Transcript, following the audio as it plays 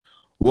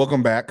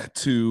Welcome back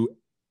to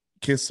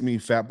Kiss Me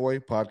Fat Boy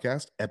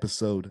podcast,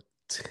 episode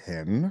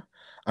 10.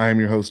 I am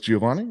your host,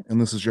 Giovanni,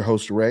 and this is your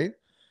host, Ray.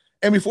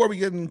 And before we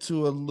get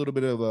into a little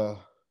bit of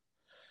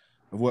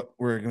what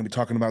we're going to be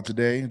talking about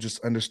today, just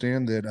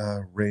understand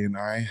that Ray and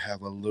I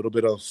have a little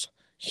bit of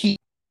heat.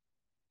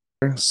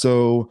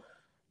 So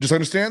just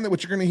understand that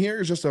what you're going to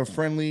hear is just a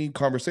friendly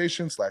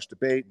conversation /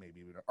 debate, maybe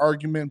even an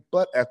argument.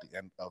 But at the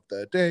end of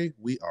the day,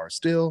 we are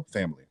still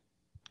family.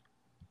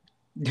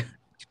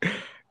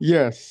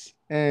 Yes,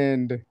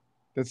 and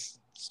that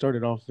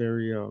started off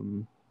very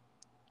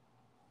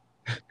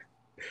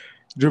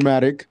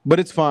dramatic, but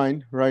it's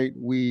fine, right?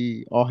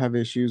 We all have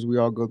issues. We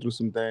all go through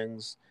some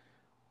things.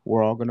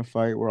 We're all gonna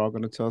fight. We're all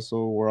gonna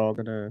tussle. We're all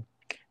gonna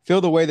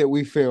feel the way that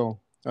we feel.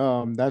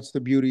 That's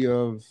the beauty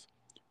of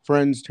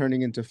friends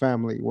turning into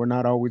family. We're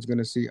not always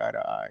gonna see eye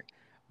to eye.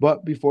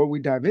 But before we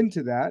dive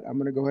into that, I'm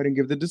gonna go ahead and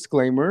give the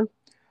disclaimer.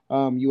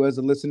 You, as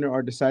a listener,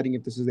 are deciding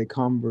if this is a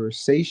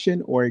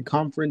conversation or a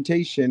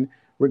confrontation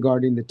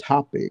regarding the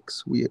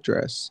topics we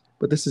address.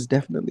 But this is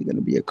definitely going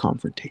to be a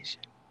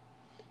confrontation.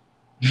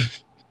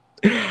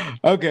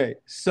 Okay,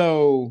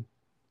 so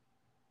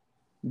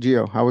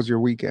Gio, how was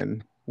your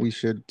weekend? We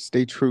should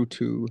stay true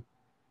to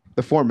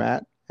the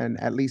format and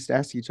at least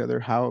ask each other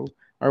how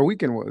our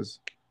weekend was.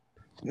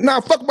 Nah,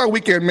 fuck my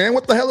weekend, man.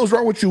 What the hell is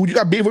wrong with you? You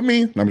got beef with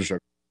me? No, I'm just joking.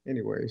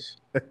 Anyways,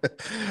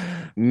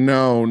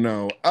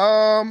 No.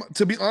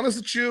 To be honest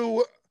with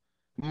you,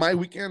 my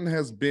weekend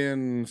has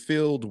been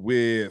filled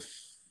with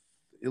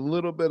a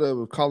little bit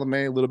of column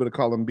A, a little bit of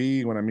column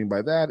B. What I mean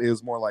by that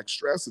is more like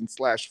stress and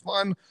 /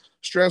 fun.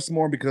 Stress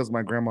more because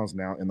my grandma's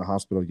now in the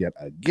hospital yet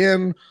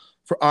again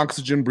for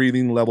oxygen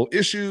breathing level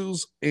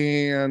issues.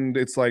 And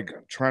it's like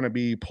trying to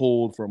be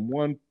pulled from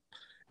one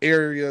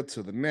area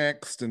to the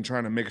next and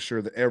trying to make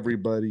sure that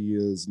everybody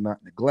is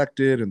not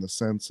neglected in the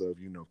sense of,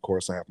 of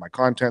course, I have my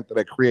content that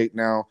I create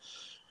now,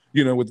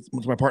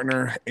 with my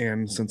partner.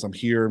 And since I'm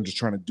here, I'm just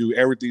trying to do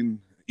everything,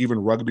 even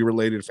rugby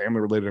related,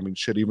 family related. I mean,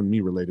 shit, even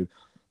me related.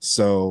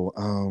 So,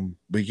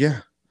 but yeah.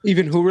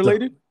 even who So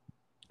related?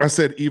 I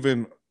said,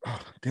 even, oh,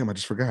 damn, I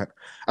just forgot.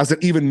 I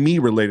said, even me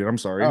related. I'm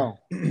sorry. Oh,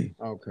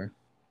 okay.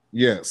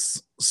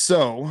 Yes.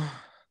 So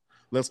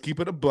let's keep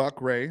it a buck,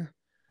 Ray.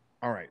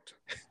 All right,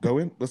 go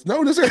in. Let's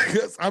no. This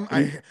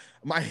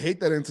I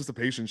hate that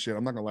anticipation shit.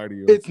 I'm not gonna lie to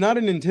you. It's not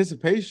an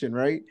anticipation,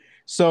 right?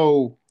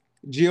 So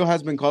Gio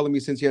has been calling me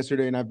since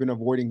yesterday, and I've been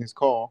avoiding his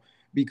call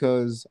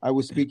because I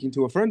was speaking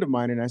to a friend of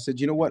mine, and I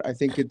said, you know what? I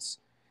think it's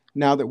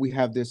now that we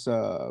have this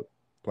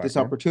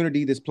Platform.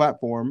 opportunity, this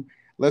platform.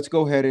 Let's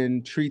go ahead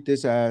and treat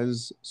this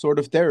as sort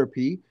of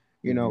therapy.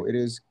 It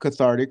is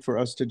cathartic for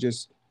us to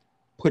just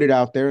put it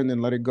out there and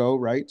then let it go,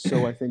 right?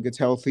 So I think it's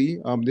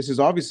healthy. This is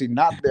obviously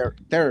not their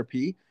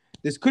therapy.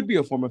 This could be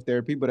a form of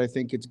therapy, but I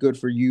think it's good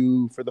for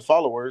you, for the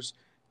followers,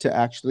 to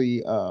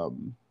actually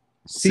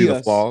See see the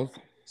us, flaws.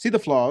 see the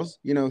flaws,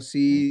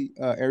 see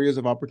areas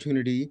of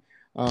opportunity.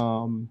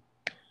 Um,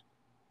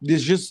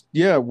 this just,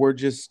 yeah, we're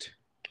just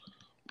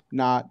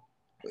not.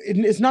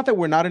 It's not that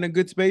we're not in a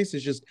good space.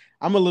 It's just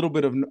I'm a little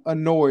bit of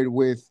annoyed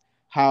with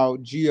how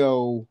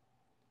Geo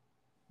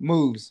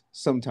moves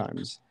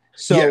sometimes.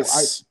 So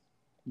Yes.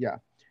 yeah.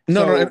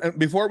 No. So And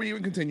before we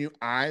even continue,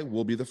 I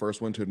will be the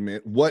first one to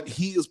admit what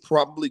he is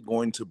probably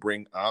going to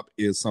bring up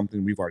is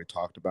something we've already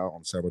talked about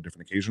on several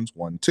different occasions.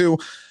 One, two,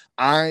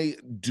 I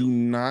do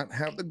not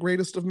have the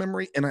greatest of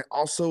memory, and I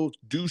also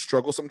do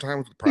struggle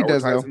sometimes with he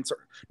does though. prioritizing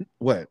certain.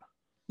 What?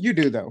 You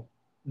do though.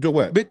 Do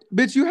what?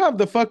 Bitch, you have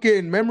the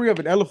fucking memory of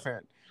an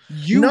elephant.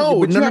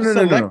 No, But no, you no, have no, no,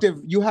 no, no.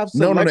 selective. You have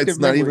No, selective it's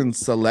not memory. even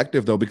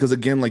selective though, because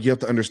again, like you have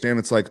to understand,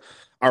 it's like,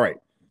 all right,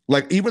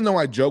 like even though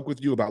I joke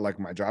with you about like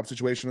my job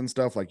situation and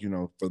stuff, like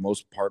for the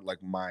most part, like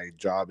my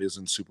job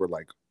isn't super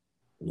like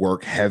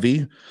work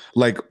heavy.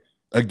 Like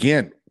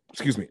again,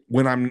 excuse me,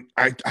 when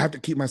I have to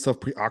keep myself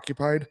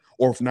preoccupied,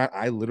 or if not,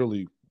 I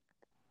literally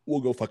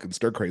will go fucking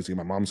stir crazy in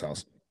my mom's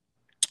house.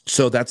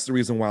 So that's the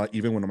reason why,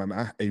 even when I'm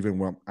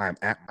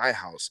at my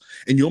house,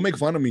 and you'll make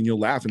fun of me and you'll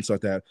laugh and stuff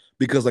like that,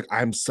 because like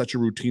I'm such a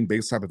routine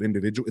based type of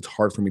individual. It's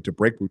hard for me to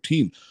break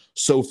routine.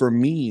 So for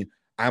me,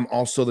 I'm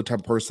also the type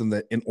of person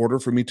that in order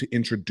for me to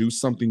introduce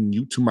something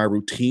new to my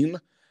routine,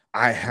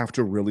 I have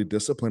to really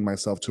discipline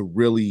myself to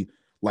really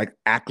like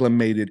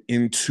acclimate it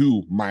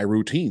into my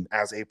routine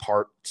as a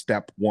part,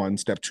 step one,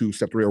 step two,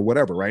 step three, or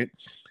whatever, right?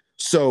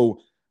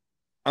 So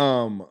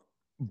um,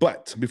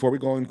 but before we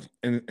go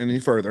any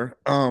further,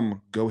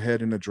 go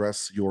ahead and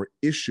address your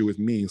issue with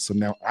me, so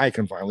now I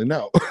can finally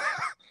know.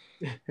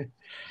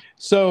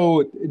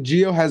 So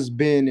Gio has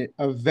been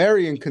a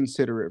very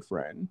inconsiderate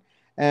friend,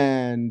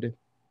 and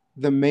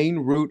the main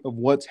root of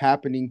what's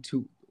happening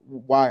to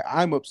why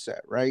I'm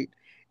upset, right,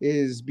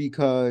 is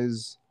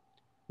because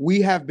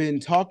we have been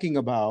talking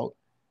about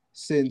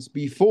since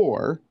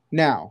before.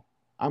 Now,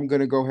 I'm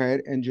gonna go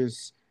ahead and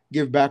just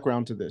give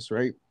background to this,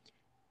 right?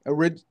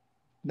 Orig-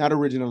 Not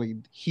originally.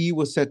 He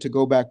was set to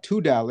go back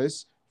to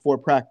Dallas for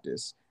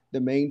practice.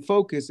 The main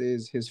focus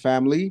is his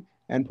family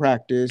and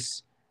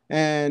practice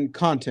and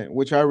content,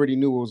 which I already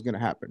knew what was going to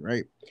happen,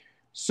 right?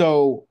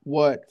 So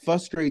what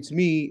frustrates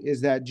me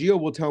is that Gio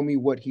will tell me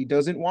what he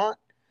doesn't want,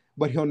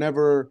 but he'll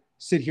never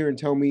sit here and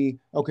tell me,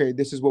 okay,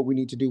 this is what we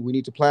need to do. We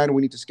need to plan,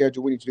 we need to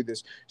schedule, we need to do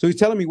this. So he's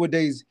telling me what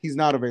days he's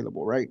not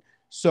available, right?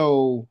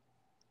 So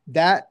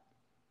that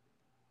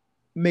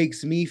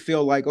makes me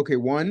feel like, okay,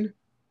 one,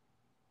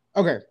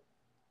 okay,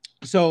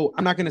 so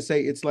I'm not going to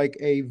say it's like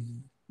a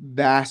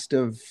vast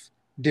of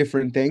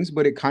different things,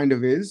 but it kind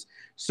of is.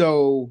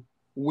 So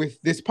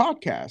with this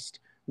podcast,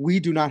 we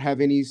do not have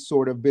any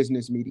sort of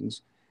business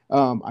meetings.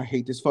 I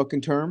hate this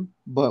fucking term,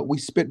 but we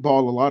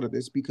spitball a lot of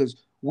this because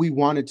we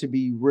want it to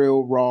be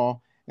real, raw,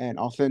 and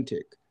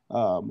authentic.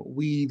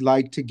 We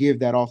like to give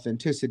that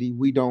authenticity.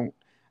 We don't.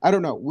 I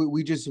don't know.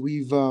 We just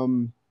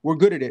we're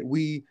good at it.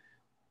 We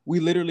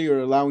literally are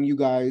allowing you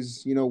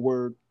guys.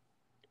 We're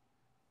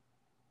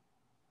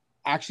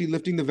actually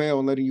lifting the veil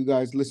and letting you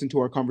guys listen to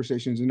our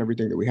conversations and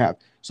everything that we have.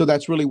 So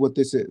that's really what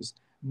this is.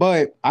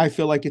 But I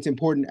feel like it's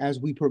important as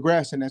we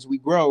progress and as we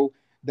grow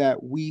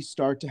that we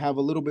start to have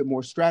a little bit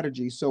more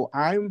strategy. So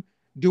I'm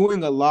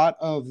doing a lot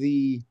of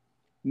the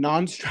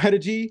non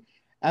strategy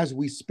as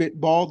we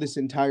spitball this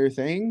entire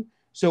thing.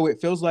 So it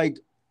feels like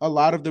a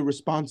lot of the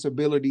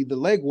responsibility, the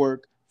legwork,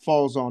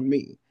 falls on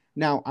me.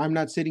 Now, I'm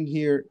not sitting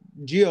here.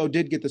 Geo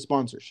did get the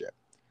sponsorship.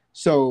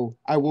 So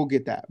I will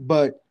get that.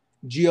 But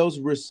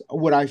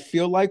what I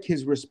feel like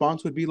his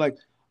response would be like,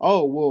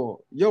 "Oh,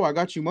 well, yo, I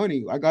got you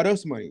money. I got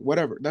us money.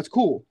 Whatever. That's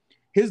cool."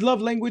 His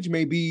love language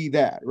may be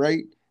that,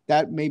 right?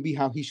 That may be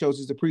how he shows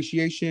his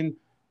appreciation,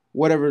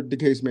 whatever the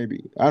case may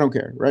be. I don't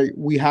care, right?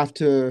 We have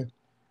to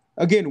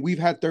again, we've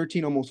had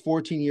 13 almost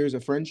 14 years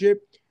of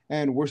friendship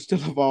and we're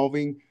still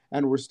evolving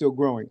and we're still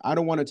growing. I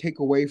don't want to take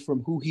away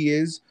from who he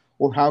is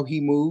or how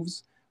he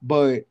moves,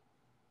 but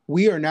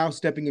we are now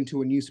stepping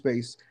into a new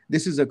space.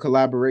 This is a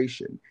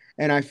collaboration.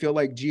 And I feel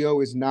like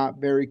Geo is not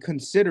very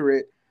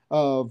considerate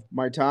of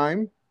my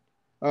time,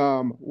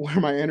 where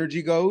my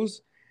energy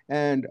goes,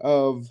 and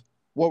of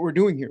what we're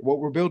doing here, what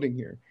we're building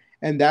here.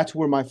 And that's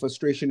where my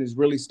frustration is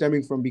really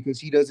stemming from because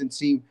he doesn't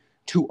seem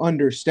to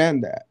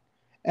understand that.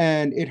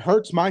 And it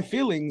hurts my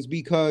feelings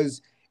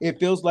because it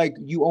feels like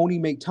you only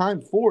make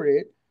time for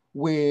it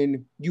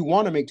when you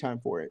want to make time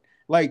for it.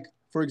 Like,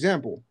 for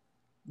example,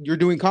 you're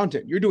doing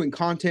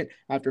content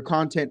after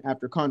content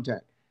after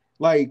content.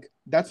 Like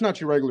that's not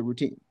your regular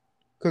routine,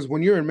 because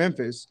when you're in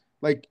Memphis,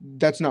 like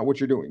that's not what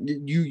you're doing.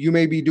 You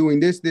may be doing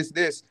this,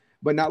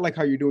 but not like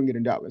how you're doing it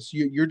in Dallas.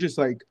 You're just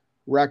like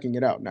racking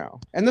it out now,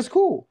 and that's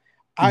cool.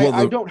 i Well,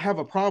 i don't have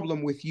a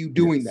problem with you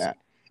doing yes. that.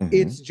 Hmm.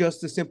 It's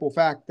just the simple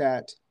fact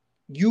that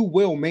you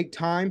will make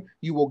time,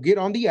 you will get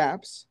on the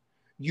apps,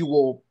 you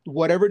will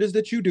whatever it is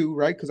that you do,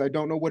 right? Because I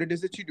don't know what it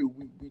is that you do.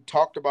 We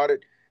talked about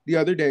it the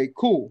other day.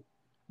 Cool.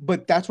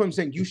 But that's what I'm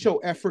saying. You show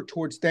effort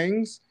towards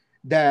things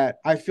that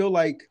I feel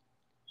like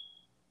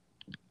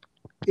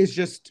is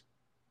just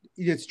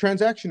it's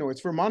transactional.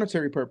 It's for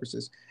monetary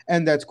purposes,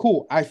 and that's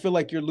cool. I feel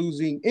like you're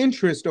losing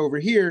interest over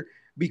here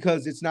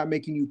because it's not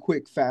making you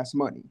quick, fast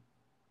money.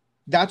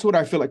 That's what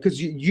I feel like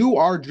because you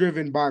are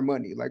driven by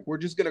money. Like we're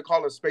just gonna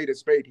call a spade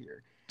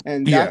here,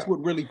 and that's Yeah.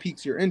 what really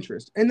piques your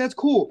interest, and that's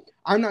cool.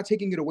 I'm not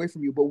taking it away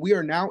from you, but we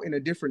are now in a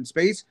different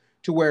space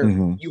to where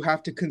Hmm. you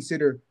have to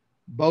consider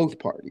both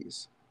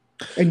parties,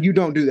 and you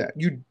don't do that.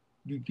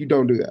 You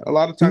don't do that. A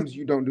lot of times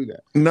you don't do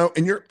that. No,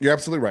 and you're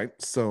absolutely right.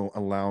 So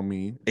allow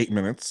me 8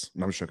 minutes.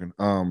 No, I'm just joking.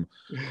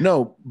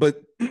 No,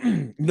 but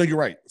no, you're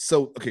right.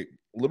 So okay,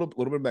 little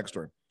bit of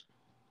backstory.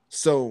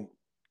 So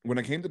when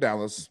I came to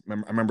Dallas, I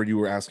remember you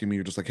were asking me,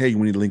 you're just like, hey,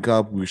 we need to link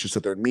up. We should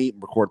sit there and meet,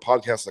 record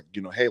podcasts.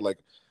 Like, hey, like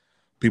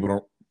people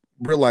don't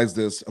realize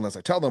this unless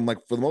I tell them.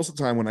 Like for the most of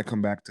the time when I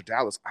come back to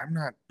Dallas, I'm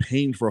not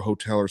paying for a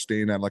hotel or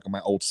staying at like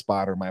my old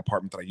spot or my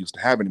apartment that I used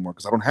to have anymore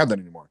because I don't have that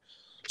anymore.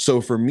 So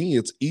for me,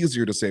 it's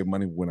easier to save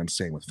money when I'm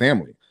staying with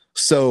family.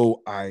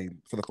 So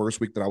for the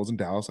first week that I was in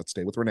Dallas, I'd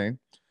stay with Renee.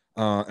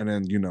 And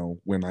then,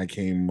 when I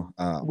came,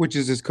 Which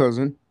is his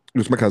cousin. it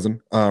was my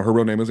cousin. Her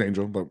real name is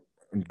Angel, but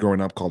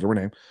growing up called her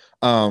Renee.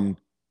 Um,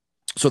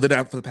 so then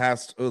after the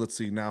past, let's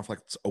see, now for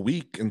like a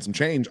week and some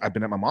change, I've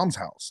been at my mom's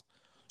house.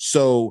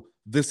 So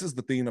this is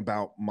the thing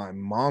about my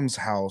mom's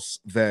house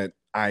that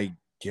I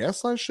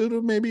guess I should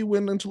have maybe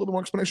went into a little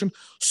more explanation.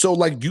 So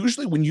like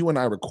usually when you and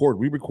I record,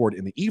 we record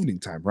in the evening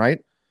time, right?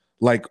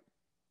 Like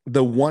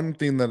the one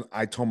thing that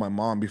I told my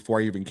mom before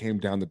I even came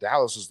down to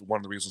Dallas is one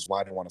of the reasons why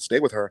I didn't want to stay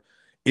with her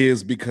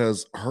is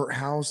because her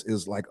house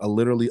is like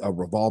literally a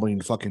revolving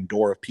fucking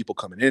door of people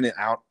coming in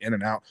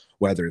and out,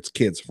 whether it's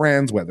kids'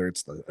 friends, whether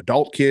it's the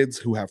adult kids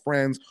who have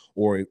friends,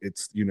 or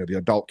it's, the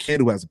adult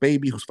kid who has a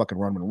baby who's fucking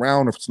running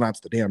around, or if it's not, it's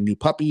the damn new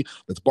puppy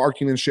that's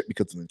barking and shit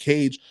because it's in the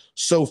cage.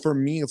 So for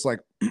me, it's like,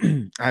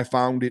 I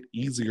found it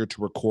easier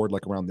to record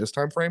like around this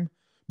time frame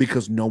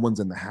because no one's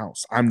in the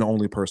house. I'm the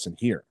only person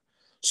here.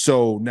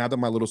 So now that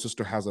my little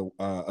sister has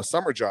a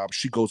summer job,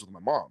 she goes with my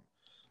mom.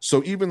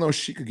 So even though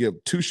she could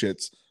give two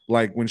shits,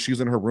 like when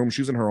she's in her room,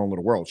 she's in her own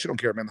little world. She don't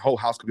care, man. The whole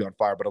house could be on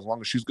fire, but as long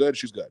as she's good,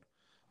 she's good.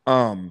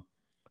 Um,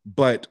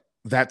 but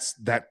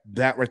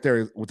that right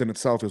there within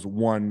itself is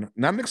one,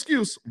 not an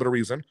excuse, but a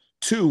reason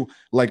Two,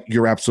 like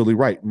you're absolutely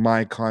right.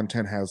 My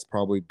content has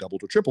probably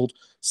doubled or tripled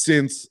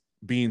since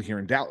being here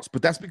in Dallas.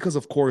 But that's because,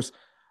 of course,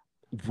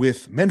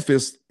 with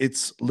Memphis,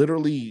 it's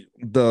literally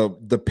the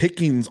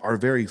pickings are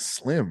very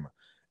slim.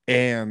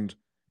 And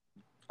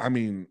I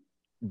mean,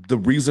 the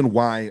reason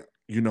why,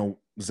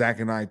 Zach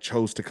and I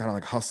chose to kind of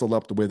like hustle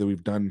up the way that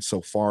we've done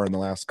so far in the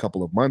last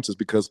couple of months is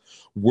because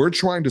we're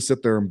trying to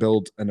sit there and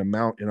build an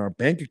amount in our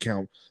bank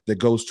account that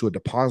goes to a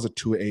deposit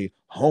to a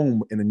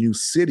home in a new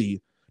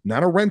city,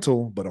 not a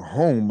rental, but a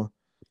home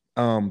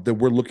that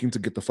we're looking to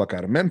get the fuck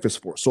out of Memphis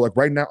for. So like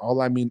right now,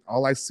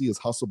 all I see is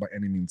hustle by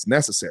any means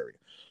necessary.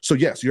 So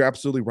yes, you're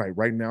absolutely right.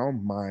 Right now,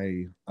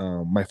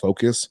 my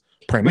focus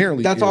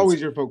primarily But that's is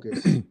always your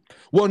focus.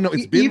 well, no,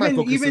 it's been my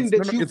focus Even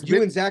since that it's you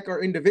been and Zach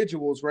are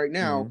individuals right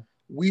now. Mhm.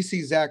 We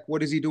see Zach.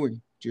 What is he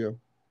doing, Gio?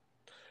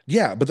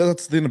 Yeah, but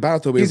that's the thing about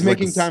it though He's is like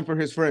making time for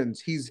his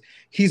friends.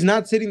 He's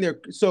not sitting there.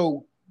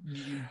 So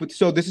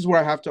this is where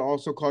I have to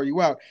also call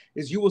you out.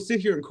 Is you will sit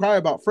here and cry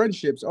about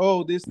friendships.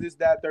 Oh, this,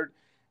 that, third,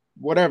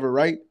 whatever,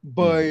 right?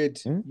 But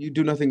Mhm. you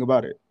do nothing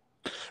about it.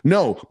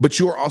 No, but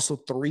you are also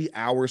 3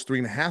 hours,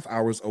 3.5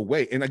 hours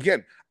away. And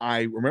again,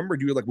 I remember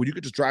you were like, well, you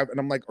could just drive, and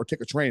I'm like, or take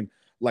a train.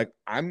 Like,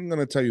 I'm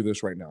gonna tell you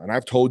this right now, and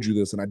I've told you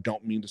this, and I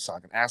don't mean to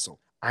sound like an asshole.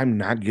 I'm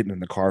not getting in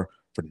the car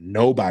for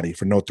nobody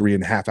for no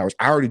 3.5 hours.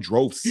 I already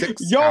drove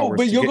 6 Yo, hours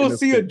but to you'll get in go this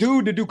see a bitch.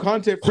 dude to do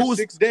content for Who's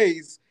 6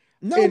 days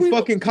no, in we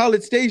fucking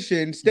College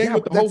Station, staying yeah,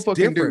 with but the whole that's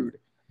fucking different.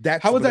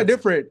 dude. How is But that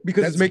different?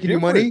 Because it's that's making you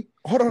different. money?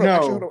 Hold on.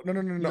 Actually, hold No,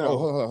 on. No. Oh, no.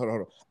 hold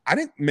on. I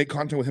didn't make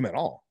content with him at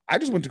all. I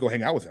just went to go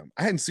hang out with him.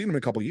 I hadn't seen him in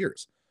a couple of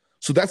years.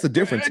 So that's the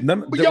difference. There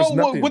was Yo,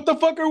 nothing. what the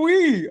fuck are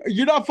we?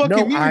 You're not fucking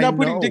No, me. You're I not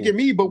putting dick in know.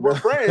 me, but we're No,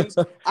 friends.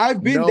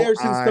 I've been no, there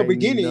since the I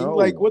beginning.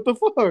 Like, know. what the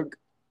fuck?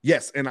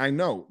 Yes, and I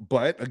know.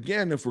 But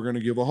again, if we're going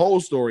to give a whole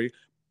story,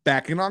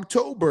 back in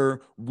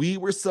October, we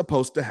were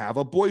supposed to have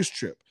a boys'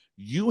 trip.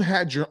 You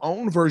had your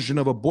own version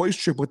of a boys'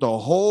 trip with a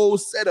whole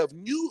set of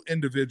new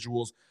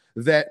individuals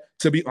that,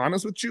 to be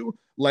honest with you,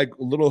 like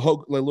little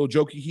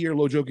jokey here,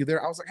 little jokey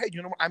there. I was like, hey,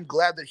 you know what? I'm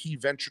glad that he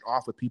ventured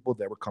off with people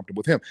that were comfortable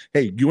with him.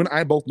 Hey, you and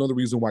I both know the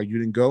reason why you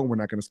didn't go. And we're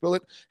not going to spill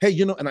it. Hey,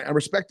 and I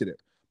respected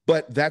it.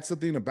 But that's the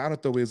thing about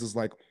it, though, is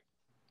like,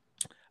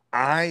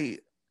 I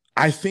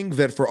I think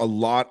that for a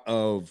lot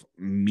of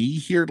me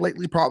here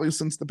lately, probably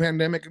since the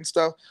pandemic and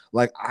stuff,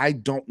 like I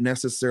don't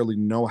necessarily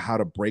know how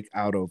to break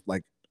out of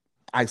like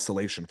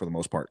isolation for the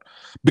most part.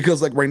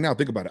 Because like right now,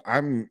 think about it.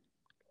 I'm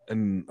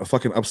in a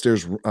fucking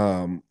upstairs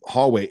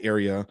hallway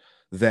area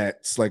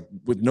that's like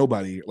with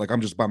nobody. Like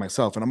I'm just by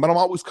myself. But I'm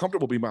always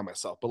comfortable being by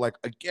myself. But like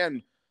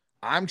again,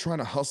 I'm trying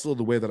to hustle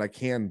the way that I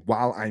can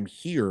while I'm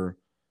here.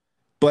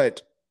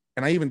 But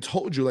and I even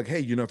told you, like,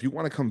 hey, if you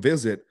want to come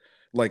visit,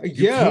 like you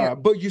Yeah,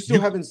 can't but you still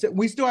you haven't set.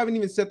 We still haven't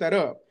even set that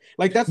up.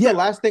 Like that's the yeah.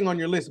 last thing on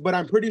your list. But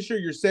I'm pretty sure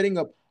you're setting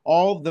up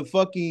all the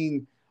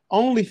fucking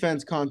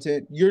OnlyFans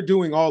content. You're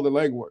doing all the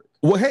legwork.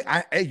 Well,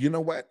 hey, you know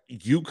what?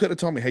 You could have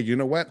told me, hey, you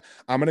know what?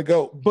 I'm gonna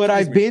go. But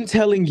Excuse I've me. been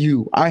telling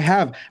you. I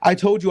have. I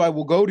told you I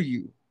will go to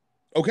you.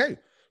 Okay.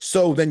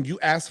 So then you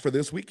asked for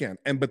this weekend.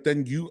 But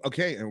then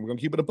okay, and we're gonna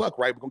keep it a buck,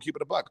 right? We're gonna keep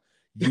it a buck.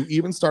 You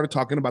even started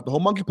talking about the whole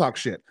monkeypox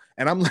shit.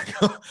 And I'm like,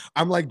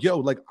 I'm like, yo,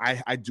 like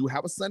I do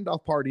have a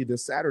send-off party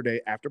this Saturday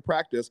after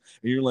practice.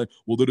 And you're like,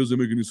 well, that doesn't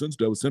make any sense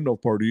to have a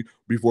send-off party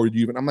before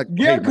you even. I'm like,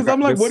 Yeah, hey, my because God, I'm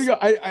like, what do this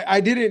you?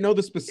 I didn't know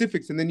the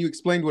specifics, and then you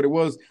explained what it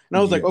was, and I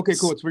was like, okay,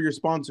 cool, yes. it's for your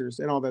sponsors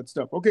and all that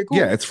stuff. Okay,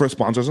 Yeah, cool. it's for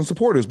sponsors and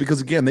supporters because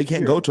again, they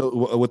can't Yeah.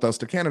 go with us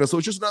to Canada. So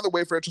it's just another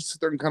way for us to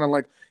sit there and kind of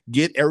like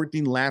get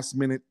everything last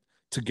minute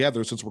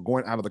together since we're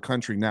going out of the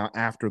country now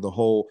after the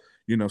whole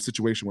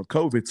situation with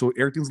COVID. So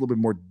everything's a little bit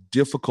more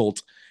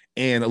difficult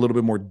and a little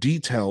bit more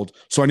detailed.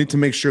 So I need to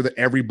make sure that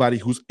everybody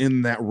who's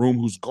in that room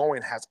who's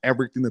going has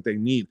everything that they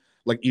need.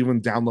 Like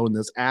even downloading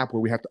this app where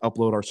we have to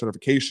upload our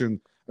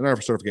certification, not our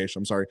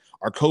certification, I'm sorry,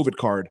 our COVID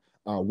card.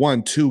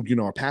 One, two,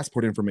 our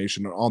passport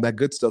information and all that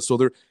good stuff. So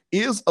there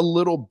is a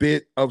little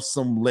bit of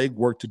some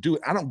legwork to do.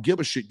 I don't give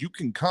a shit. You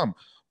can come,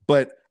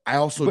 but I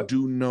also But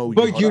do know you.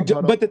 but Hold you on, do,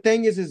 hold on. but the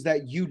thing is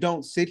that you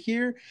don't sit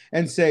here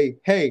and say,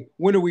 hey,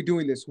 when are we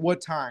doing this?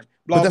 What time?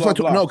 But Blah that's blah what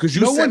blah. no, because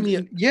you No sent one. me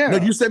no,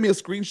 Yeah, you sent me a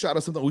screenshot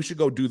of something. We should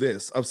go do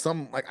this of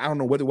some like I don't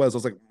know what it was. I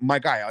was like, my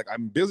guy, like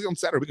I'm busy on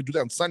Saturday. We could do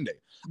that on Sunday.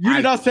 you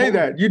did not say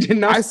that. You did I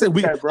not say said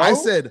we. that, bro.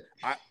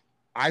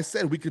 I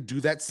said we could do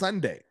that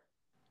Sunday.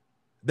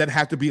 That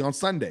had to be on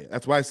Sunday.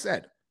 That's what I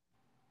said.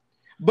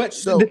 But the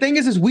So thing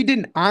is we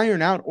didn't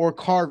iron out or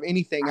carve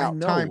anything I out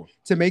time know.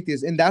 to make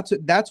this, and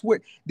that's where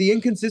the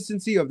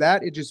inconsistency of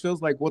that. It just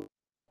feels like what.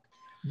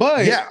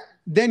 But Yeah,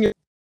 then you're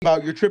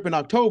about your trip in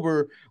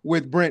October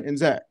with Brent and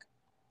Zach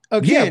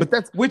yeah,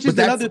 again, which is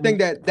that's another thing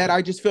that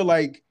I just feel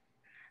like,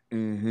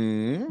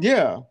 mm-hmm.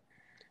 yeah.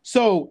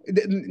 So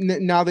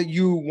now that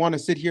you want to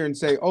sit here and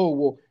say, oh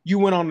well, you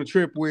went on a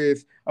trip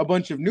with a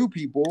bunch of new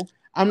people.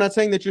 I'm not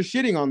saying that you're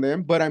shitting on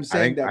them, but I'm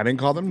saying I that didn't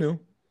call them new.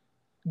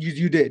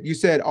 you did. You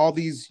said all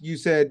these. You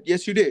said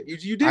yes, you did. You I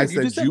did. You just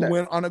said said you that.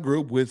 went on a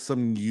group with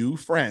some new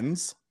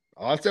friends.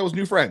 All I said was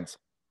new friends.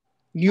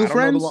 New I don't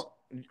know the friends.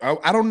 long.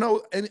 I don't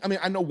know. I mean,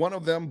 I know one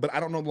of them, but I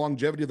don't know the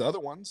longevity of the other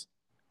ones.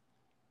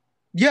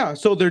 Yeah,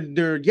 so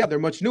they're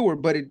much newer,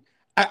 but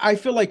I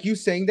feel like you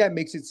saying that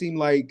makes it seem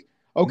like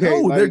okay,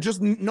 No, they're like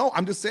just no.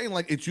 I'm just saying,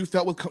 like it's you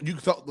felt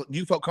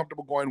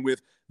comfortable going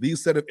with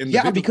these set of yeah,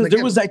 individuals. And because there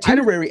again, was I didn't.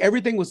 itinerary,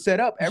 everything was set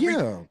up,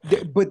 Yeah.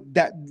 but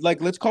that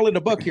like let's call it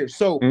a buck here.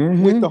 So with the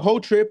Mm-hmm. whole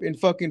trip in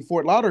fucking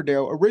Fort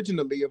Lauderdale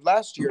originally of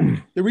last year,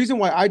 the reason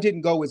why I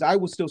didn't go is I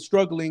was still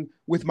struggling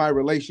with my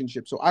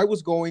relationship. So I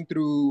was going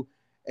through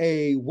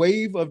a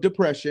wave of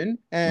depression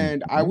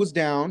and I Mm-hmm. was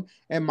down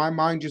and my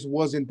mind just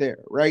wasn't there,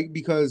 right?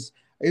 Because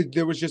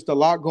there was just a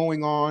lot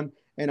going on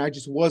and I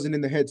just wasn't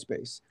in the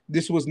headspace.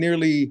 This was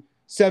nearly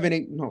 7,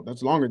 8, no,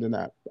 that's longer than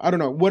that. I don't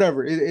know,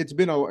 whatever. It's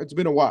been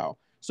a while.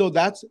 So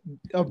that's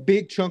a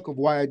big chunk of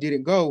why I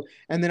didn't go.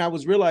 And then I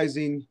was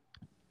realizing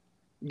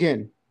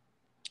again,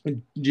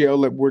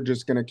 Jill, we're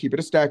just gonna keep it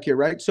a stack here,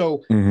 right?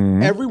 So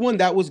Mm-hmm. everyone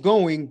that was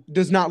going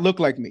does not look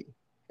like me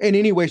in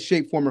any way,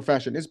 shape, form, or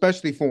fashion,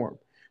 especially form.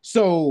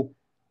 So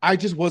I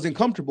just wasn't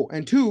comfortable.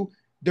 And two,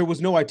 there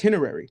was no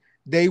itinerary.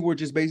 They were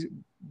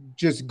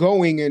just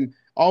going and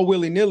all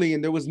willy nilly,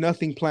 and there was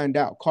nothing planned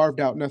out, carved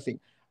out, nothing.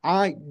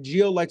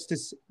 Gio likes to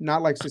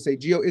not likes to say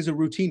Gio is a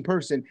routine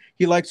person.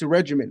 He likes a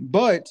regimen,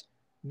 but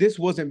this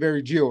wasn't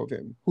very Gio of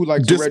him, who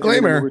likes a regimen and a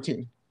Disclaimer.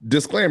 routine.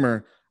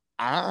 Disclaimer.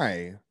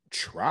 I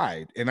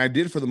tried, and I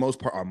did for the most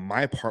part on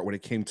my part when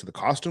it came to the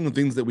costume and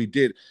things that we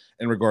did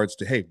in regards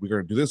to, hey, we're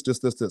going to do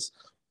this.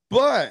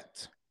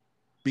 But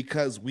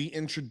because we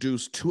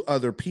introduced two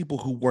other people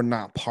who were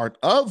not part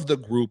of the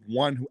group,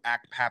 one who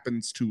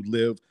happens to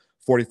live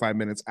 45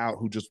 minutes out,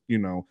 who just,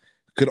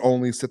 could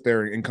only sit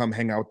there and come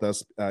hang out with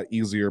us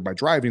easier by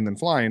driving than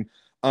flying.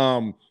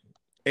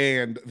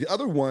 And the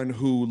other one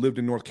who lived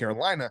in North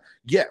Carolina,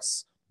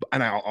 yes.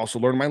 And I also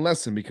learned my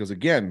lesson because,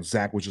 again,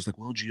 Zach was just like,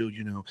 well,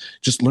 Gio,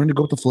 just learn to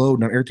go with the flow.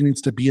 Not everything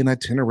needs to be an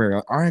itinerary.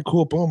 All right,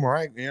 cool, boom. All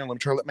right, yeah, let me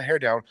try to let my hair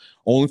down,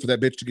 only for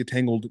that bitch to get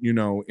tangled,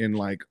 in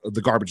like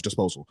the garbage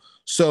disposal.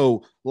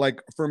 So,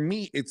 like, for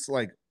me, it's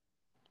like,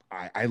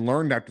 I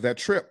learned after that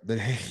trip that,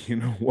 hey, you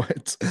know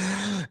what?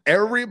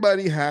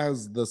 Everybody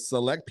has the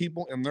select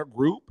people in their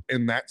group,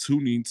 and that's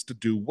who needs to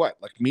do what.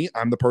 Like me,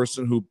 I'm the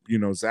person who,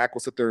 Zach will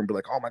sit there and be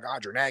like, oh my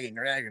God, you're nagging.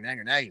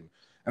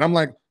 And I'm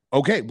like,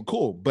 okay,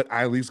 cool, but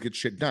I at least get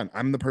shit done.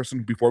 I'm the person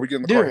who, before we get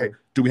in the car, Yeah. hey,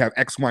 do we have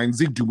X, Y, and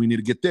Z? Do we need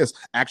to get this?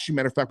 Actually,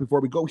 matter of fact, before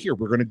we go here,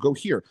 we're going to go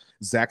here.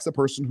 Zach's the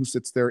person who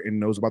sits there and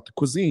knows about the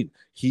cuisine.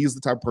 He's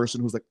the type of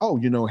person who's like, oh,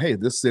 hey,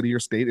 this city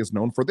or state is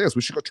known for this.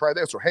 We should go try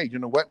this. Or, hey, you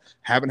know what?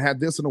 Haven't had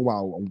this in a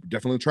while. I'll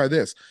definitely try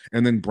this.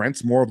 And then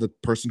Brent's more of the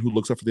person who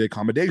looks up for the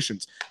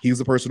accommodations. He's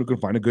the person who can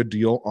find a good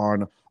deal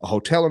on a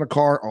hotel and a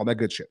car, all that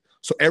good shit.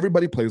 So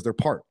everybody plays their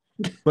part.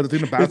 But the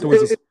thing about it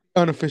is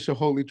unofficial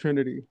holy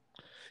trinity.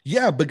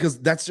 Yeah, because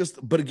that's just,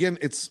 but again,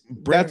 it's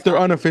Brent. That's their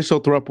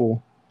unofficial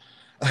throuple.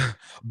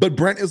 But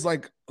Brent is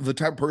like the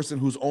type of person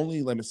who's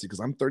only, let me see, because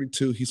I'm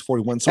 32, he's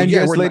 41. So and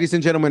yes, ladies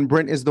and gentlemen,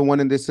 Brent is the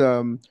one in this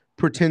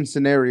pretend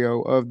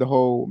scenario of the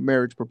whole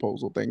marriage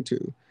proposal thing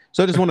too.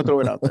 So I just want to throw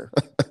it out there.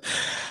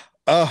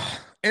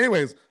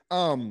 Anyways,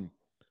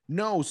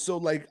 no, so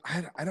like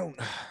I don't.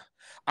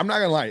 I'm not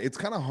gonna lie, it's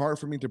kind of hard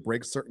for me to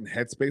break certain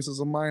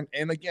headspaces of mine.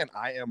 And again,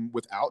 I am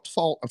without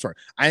fault. I'm sorry,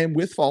 I am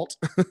with fault.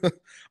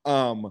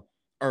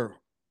 Or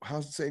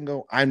how's the saying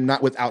go? I'm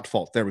not without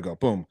fault. There we go.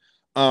 Boom.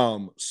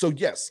 So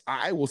yes,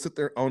 I will sit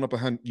there, own up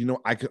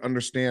I can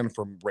understand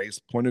from Ray's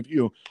point of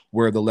view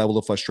where the level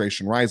of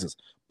frustration rises.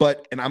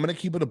 But, and I'm gonna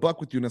keep it a buck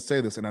with you and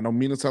say this, and I don't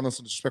mean to sound this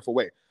in a disrespectful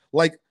way.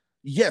 Like,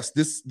 yes,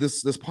 this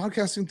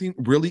podcasting thing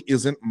really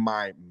isn't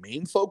my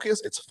main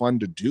focus. It's fun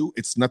to do.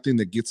 It's nothing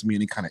that gets me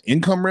any kind of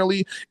income,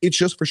 really. It's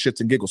just for shits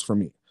and giggles for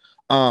me.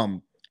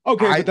 Okay,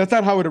 but that's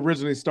not how it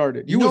originally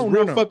started. You was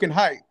real fucking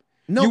hype.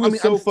 No, you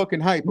was fucking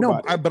hype.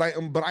 No,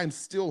 but I'm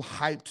still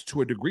hyped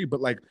to a degree.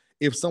 But like,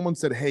 if someone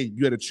said, "Hey,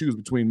 you had to choose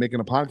between making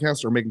a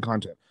podcast or making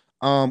content,"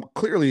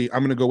 clearly I'm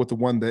going to go with the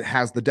one that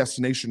has the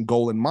destination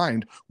goal in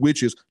mind,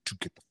 which is to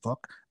get the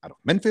fuck out of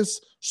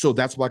Memphis. So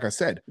that's like I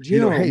said,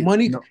 Gio, hey,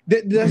 money.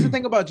 That's the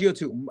thing about Gio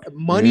too.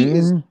 Money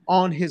is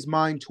on his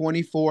mind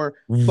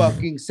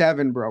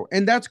 24/7, bro,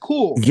 and that's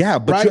cool. Yeah,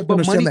 but right? You have to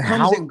understand money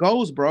comes and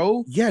goes,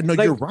 bro. Yeah, no,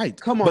 you're right.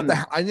 Come on,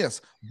 yes,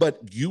 but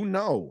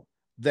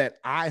that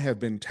I have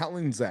been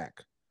telling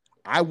Zach,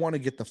 I want to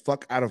get the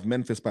fuck out of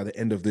Memphis by the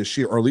end of this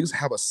year, or at least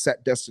have a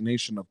set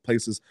destination of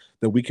places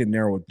that we can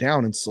narrow it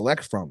down and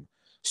select from.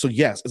 So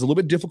yes, it's a little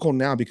bit difficult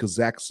now because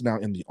Zach's now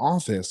in the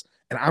office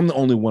and I'm the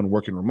only one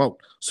working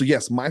remote. So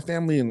yes, my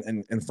family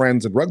and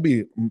friends and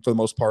rugby, for the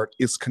most part,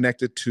 is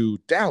connected to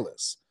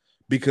Dallas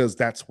because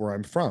that's where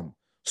I'm from.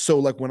 So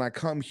like when I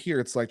come here,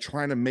 it's like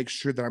trying to make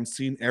sure that I'm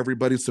seeing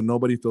everybody so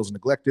nobody feels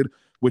neglected,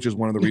 which is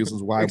one of the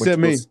reasons why. Except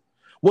me.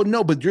 Well,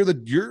 no, but you're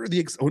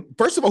the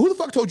first of all, who the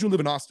fuck told you to live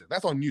in Austin?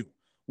 That's on you.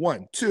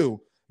 1,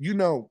 2,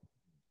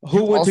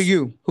 who went to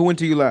you? Who went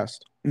to you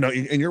last? No,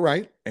 and you're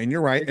right.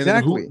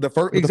 Exactly.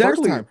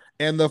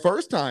 And the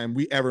first time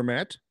we ever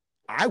met,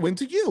 I went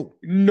to you.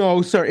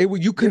 No, sir.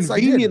 You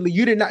conveniently,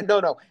 you did not.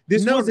 No.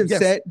 This wasn't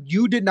set.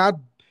 You did not.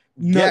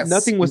 No,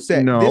 nothing was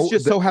set. No, this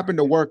just so happened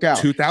to work out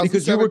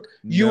because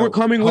you were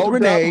coming with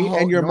Renee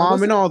and your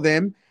mom and all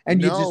them.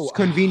 and you No. just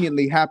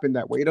conveniently happened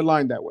that way. It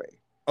aligned that way.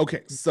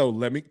 Okay, so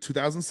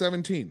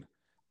 2017.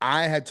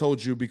 I had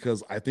told you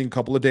because I think a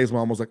couple of days,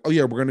 mom was like, "Oh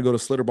yeah, we're gonna go to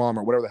Slitterbomb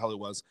or whatever the hell it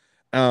was,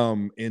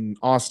 in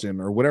Austin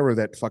or whatever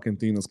that fucking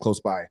thing is close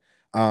by,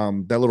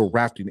 that little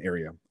rafting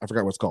area. I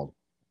forgot what it's called.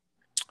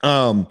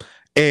 Um,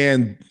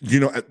 and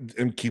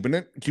and keeping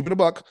a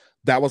buck,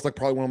 that was like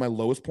probably one of my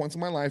lowest points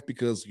in my life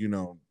because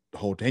the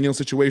whole Daniel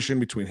situation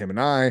between him and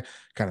I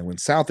kind of went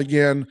south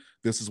again.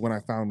 This is when I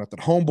found out that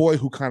homeboy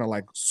who kind of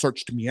like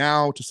searched me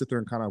out to sit there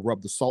and kind of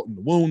rub the salt in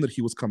the wound that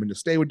he was coming to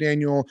stay with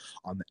Daniel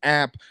on the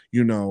app,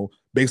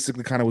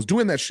 basically kind of was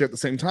doing that shit at the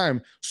same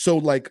time. So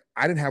like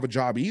I didn't have a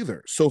job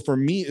either. So for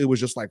me, it was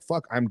just like,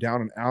 fuck, I'm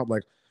down and out.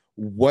 Like,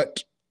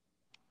 what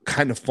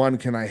kind of fun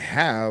can I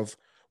have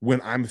when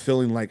I'm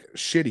feeling like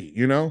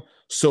shitty?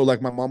 So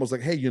like my mom was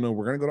like, hey,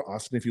 we're gonna go to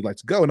Austin if you'd like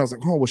to go. And I was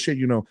like, oh well shit,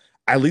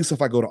 at least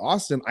if I go to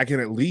Austin, I can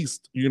at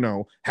least,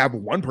 have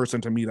one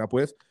person to meet up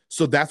with.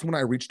 So that's when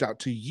I reached out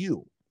to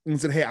you and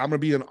said, hey, I'm gonna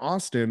be in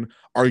Austin.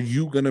 Are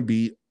you gonna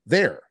be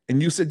there?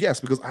 And you said yes,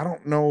 because I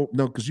don't know,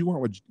 no, because you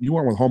weren't with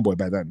homeboy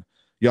by then.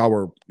 Y'all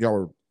were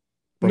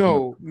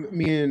No,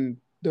 me and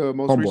the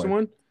most homeboy. recent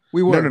one,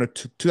 we were. No,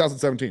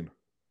 2017.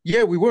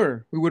 Yeah, we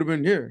were. We would have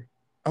been here.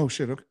 Oh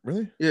shit! Okay,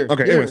 really? Yeah.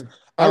 Okay. Yeah. Anyways,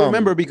 I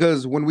remember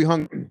because when we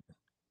hung,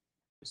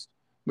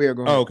 we are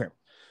going. Oh, okay.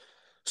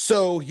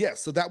 So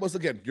yes, so that was,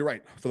 again, you're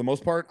right. For the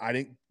most part, I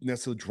didn't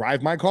necessarily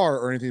drive my car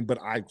or anything,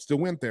 but I still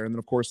went there. And then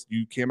of course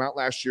you came out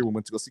last year. We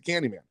went to go see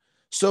Candyman.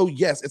 So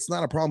yes, it's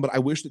not a problem, but I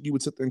wish that you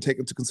would sit there and take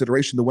into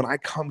consideration that when I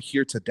come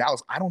here to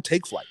Dallas, I don't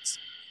take flights.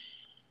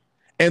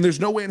 And there's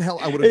no way in hell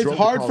I would have. It's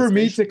hard for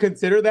me to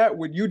consider that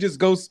when you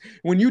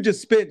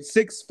just spent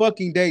 6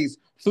 fucking days,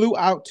 flew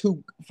out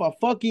to a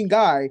fucking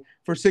guy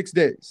for 6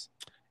 days.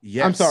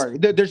 Yes. I'm sorry.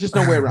 There's just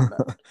no way around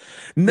that.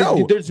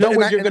 No, there's no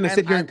way you're going to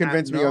sit here and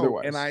convince me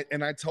otherwise.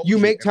 And I told you,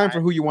 make time for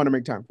who you want to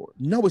make time for.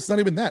 No, it's not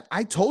even that.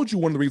 I told you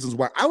one of the reasons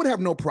why I would have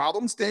no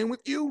problem staying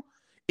with you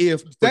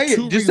if say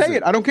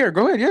it. I don't care.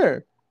 Go ahead. Yeah.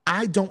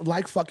 I don't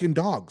like fucking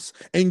dogs,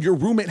 and your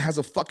roommate has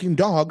a fucking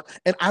dog,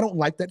 and I don't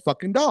like that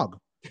fucking dog.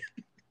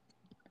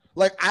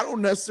 Like, I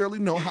don't necessarily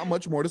know how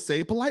much more to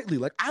say politely.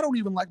 Like, I don't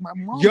even like my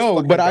mom.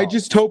 Yo, but dog. I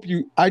just hope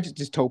you. I've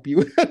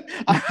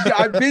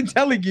been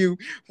telling you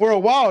for a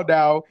while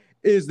now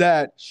is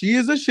that she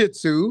is a Shih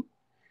Tzu.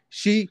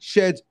 She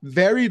sheds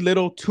very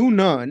little to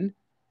none,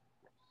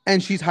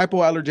 and she's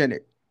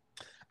hypoallergenic.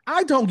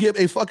 I don't give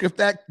a fuck if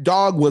that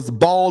dog was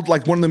bald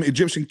like one of them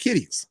Egyptian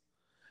kitties.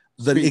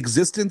 The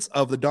existence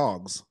of the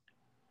dogs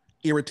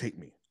irritate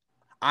me.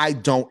 I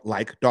don't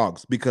like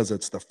dogs because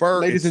it's the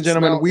fur. Ladies and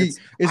gentlemen, is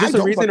this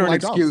a reason or an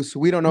excuse?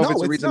 We don't know if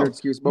it's a reason or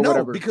excuse, but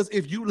whatever. Because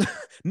if you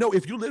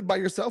live by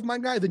yourself, my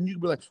guy, then you'd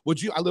be like,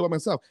 I live by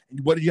myself.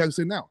 What do you have to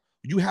say now?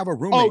 You have a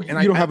roommate. Oh,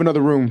 and you don't have another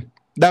room.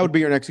 That would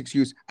be your next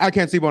excuse. I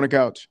can't sleep on a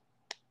couch.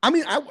 I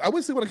mean, I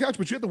would sleep on a couch,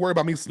 but you have to worry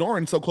about me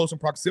snoring so close in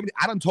proximity.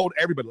 I done told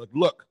everybody, like,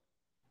 look,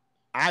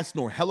 I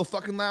snore hella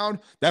fucking loud.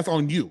 That's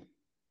on you.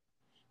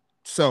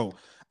 So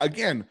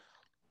again,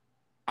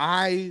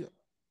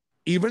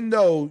 even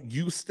though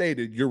you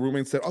stated your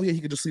roommate said, oh yeah, he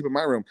could just sleep in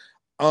my room.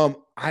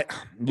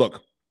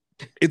 Look,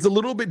 it's a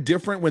little bit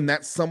different when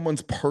that's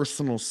someone's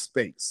personal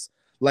space.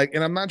 Like,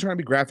 and I'm not trying to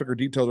be graphic or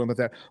detailed or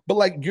anything like that, but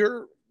like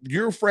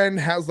your friend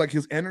has like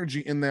his energy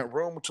in that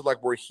room to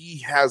like where he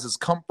has his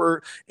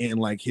comfort and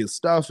like his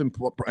stuff and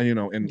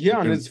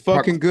it's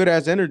fucking good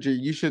as energy.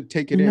 You should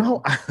take it in.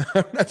 No,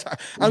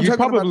 you'd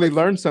probably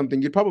learn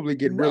something. You'd probably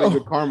get really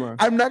good karma.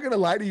 I'm not gonna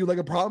lie to you. Like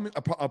a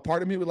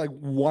part of me would like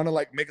want to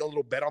like make a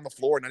little bed on the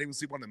floor and not even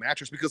sleep on the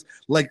mattress because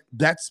like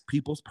that's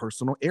people's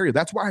personal area.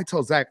 That's why I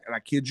tell Zach, and I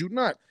kid you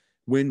not,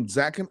 when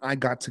Zach and I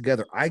got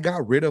together, I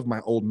got rid of my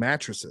old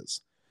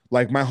mattresses,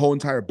 like my whole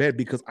entire bed,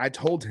 because I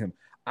told him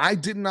I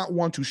did not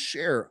want to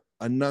share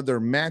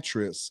another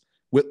mattress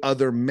with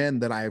other men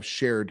that I have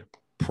shared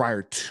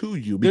prior to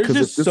you. Because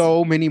there's just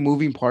so many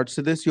moving parts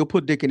to this. You'll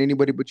put dick in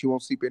anybody, but you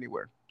won't sleep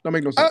anywhere. That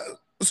make no sense.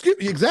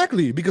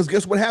 Exactly. Because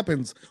guess what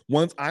happens?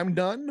 Once I'm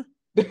done,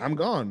 I'm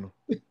gone.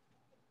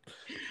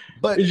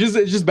 But it's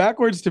just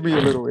backwards to me a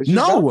little. It's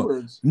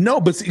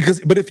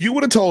but if you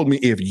would have told me,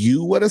 if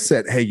you would have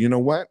said, hey, you know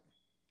what?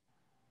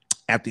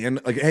 At the end,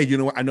 like, hey, you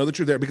know what? I know that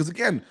you're there, because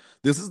again,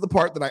 this is the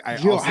part that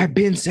I've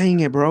been saying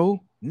it, bro.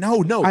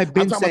 No, I've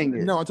been saying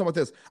it. No, I'm talking about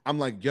this. I'm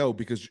like,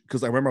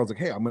 because I remember I was like,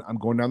 hey, I'm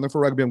going down there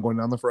for rugby. I'm going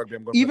down there for rugby.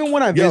 Even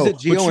when I visit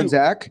Gio and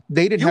Zach,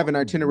 they didn't have an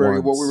itinerary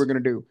of what we were gonna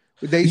do.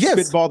 They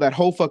spitball that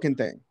whole fucking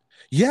thing.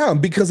 Yeah,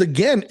 because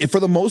again, for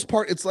the most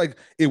part, it's like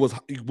was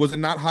it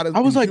not hot as I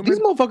was like, humid? These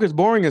motherfuckers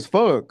boring as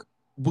fuck.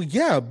 Well,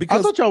 yeah, because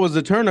I thought y'all was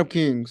the turnip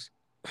kings.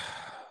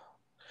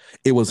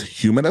 It was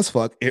humid as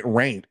fuck. It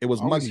rained. It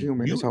was muggy.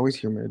 It's always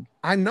humid.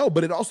 I know,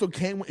 but it also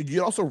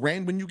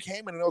rained when you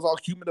came, and it was all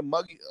humid and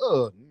muggy.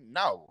 Ugh,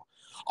 no.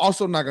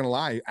 Also, not gonna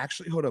lie.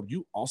 Actually, hold up.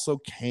 You also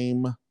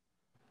came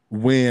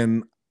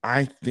when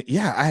I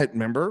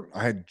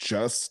had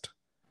just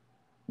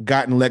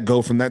gotten let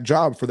go from that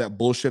job for that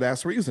bullshit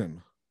ass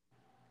reason.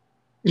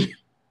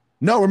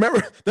 No,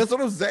 remember, that's what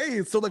I'm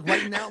saying. So like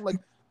right now, like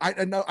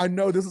I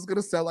know this is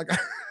gonna sound like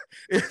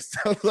it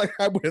sounds like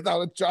I'm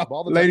without a job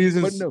all the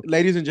time. But no,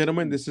 Ladies and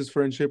gentlemen, this is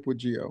Friendship with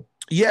Gio.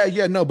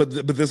 yeah, no,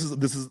 but this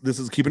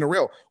is keeping it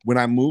real. When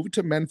I moved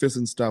to Memphis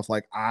and stuff,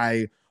 like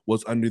I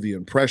was under the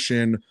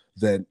impression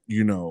that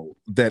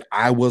that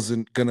I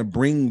wasn't gonna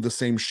bring the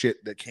same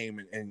shit that came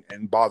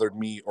and bothered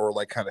me or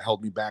like kind of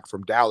held me back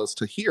from Dallas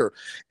to here.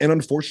 And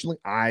unfortunately,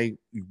 I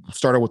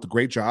started with a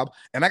great job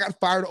and I got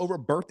fired over a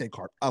birthday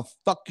card, a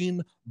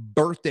fucking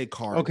birthday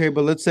card. Okay,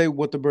 but let's say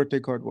what the birthday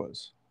card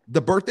was.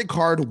 The birthday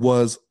card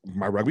was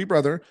my rugby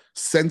brother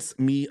sends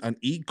me an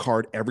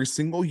e-card every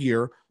single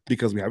year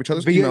because we have each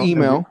other's via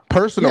email,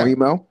 personal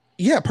email.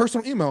 Yeah,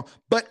 personal email,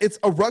 but it's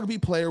a rugby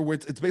player where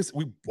it's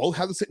basically we both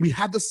have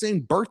the same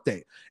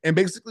birthday. And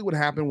basically what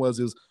happened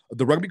was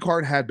the rugby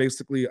card had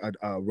basically a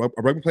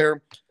rugby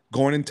player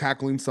going and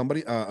tackling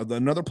somebody,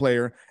 another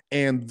player,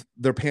 and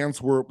their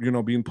pants were,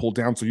 being pulled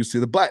down. So you see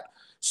the butt.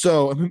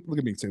 So look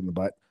at me saying the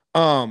butt.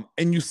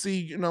 And you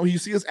see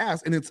his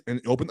ass and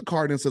you open the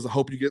card and it says, I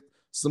hope you get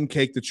some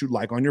cake that you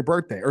like on your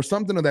birthday or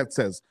something of that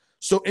says.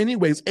 So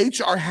anyways,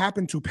 HR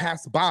happened to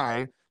pass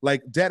by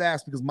like dead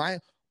ass because my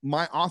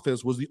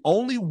office was the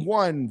only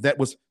one that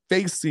was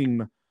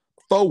facing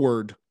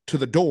forward to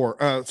the door,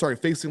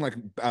 facing like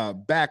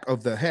back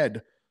of the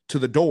head to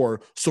the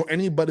door. So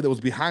anybody that was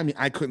behind me,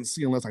 I couldn't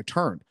see unless I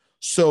turned.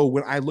 So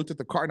when I looked at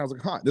the card and I was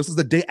like, this is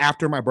the day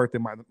after my birthday,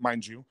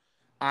 mind you.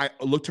 I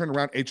turned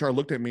around, HR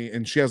looked at me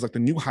and she has like the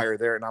new hire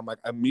there. And I'm like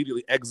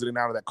immediately exiting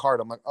out of that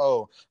card. I'm like,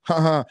 oh,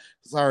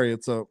 sorry.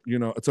 It's a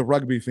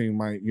rugby thing.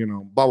 My,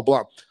 blah, blah,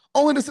 blah.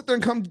 Only to sit there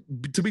and come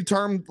to be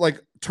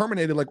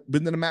terminated like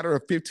within a matter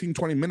of 15,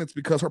 20 minutes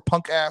because her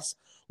punk ass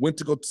went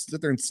to go sit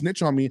there and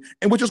snitch on me.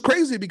 And which is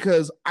crazy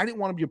because I didn't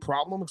want to be a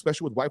problem,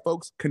 especially with white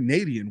folks,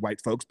 Canadian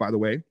white folks, by the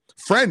way,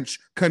 French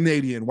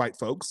Canadian white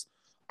folks.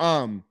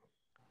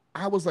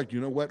 I was like, you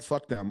know what?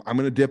 Fuck them. I'm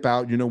going to dip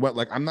out. You know what?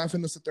 Like, I'm not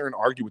going to sit there and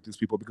argue with these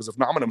people because if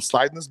not, I'm going to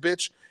slide in this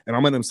bitch and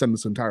I'm going to send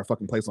this entire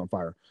fucking place on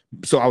fire.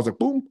 So I was like,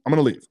 boom, I'm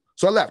going to leave.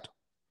 So I left.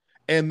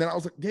 And then I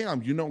was like, damn,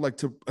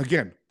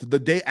 the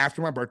day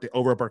after my birthday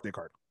over a birthday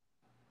card.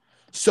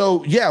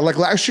 So yeah, like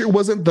last year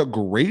wasn't the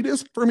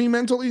greatest for me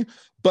mentally,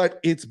 but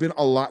it's been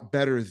a lot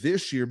better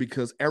this year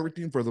because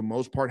everything for the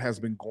most part has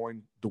been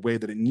going the way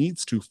that it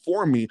needs to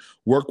for me.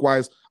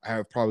 Work-wise, I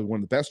have probably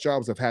one of the best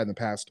jobs I've had in the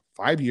past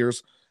 5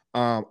 years.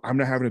 I'm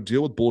not having to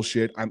deal with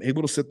bullshit. I'm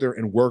able to sit there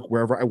and work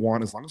wherever I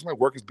want. As long as my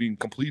work is being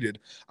completed,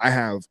 I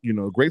have,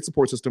 a great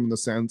support system in the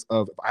sense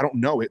of if I don't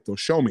know it, they'll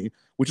show me,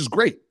 which is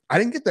great. I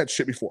didn't get that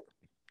shit before.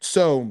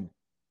 So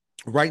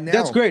right now,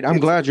 that's great. I'm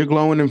glad you're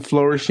glowing and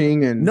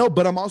flourishing and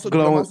but I'm also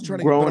trying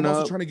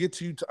to get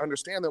you to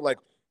understand that like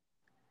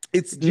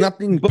it's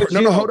nothing.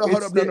 Hold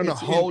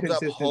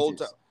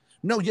up.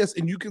 No, yes,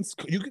 and you can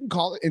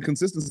call it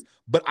inconsistency,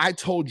 but I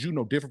told you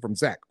no different from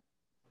Zach.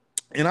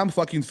 And I'm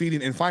fucking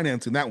feeding and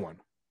financing that one.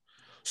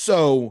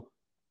 So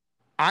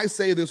I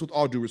say this with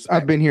all due respect.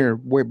 I've been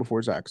here way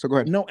before Zach, so go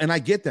ahead. No, and I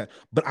get that,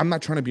 but I'm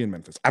not trying to be in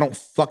Memphis. I don't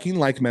fucking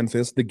like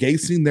Memphis. The gay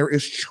scene there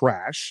is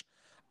trash.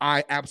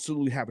 I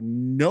absolutely have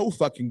no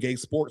fucking gay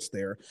sports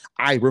there.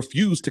 I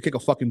refuse to kick a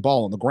fucking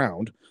ball on the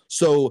ground.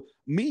 So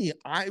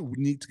I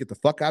need to get the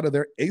fuck out of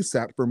there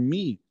ASAP. For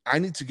me, I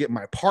need to get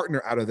my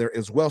partner out of there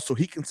as well so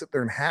he can sit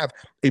there and have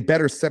a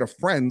better set of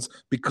friends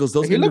because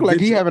those he look like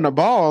he having a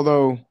ball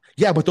though.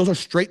 Yeah, but those are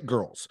straight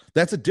girls.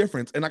 That's a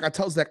difference. And like I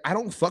tell Zach, I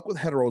don't fuck with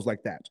heteros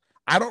like that.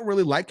 I don't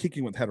really like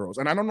kicking with heteros.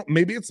 And I don't know,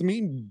 maybe it's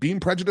me being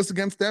prejudiced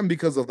against them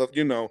because of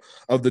the,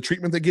 of the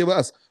treatment they give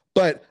us.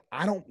 But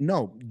I don't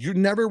know. You're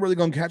never really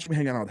going to catch me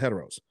hanging out with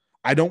heteros.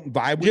 I don't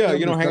vibe with them. Yeah,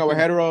 you don't hang out with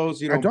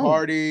heteros. You don't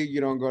party. You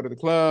don't go to the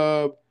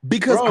club.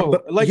 Because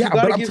you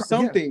got to give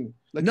something. Yeah.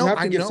 Like, you have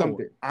to give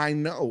something. I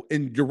know.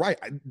 And you're right.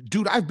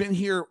 Dude, I've been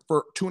here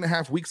for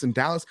 2.5 weeks in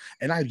Dallas,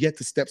 and I've yet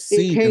to step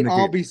scene. It can't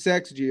all be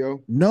sex,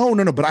 Gio. No.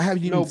 But I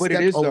haven't even but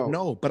it is, though.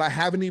 No, but I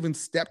haven't even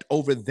stepped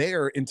over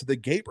there into the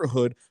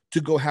neighborhood to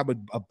go have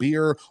a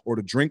beer or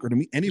to drink or to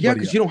meet anybody. Yeah,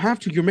 because you don't have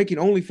to. You're making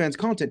OnlyFans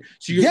content.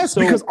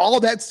 So because all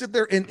that sit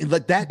there and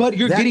like that. But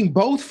you're getting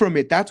both from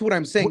it. That's what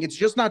I'm saying. It's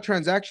just not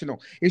transactional.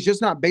 It's just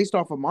not based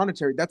off of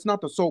monetary. That's not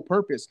the sole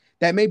purpose.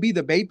 That may be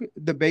the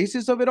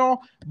basis of it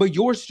all, but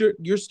you're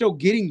still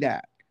getting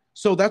that.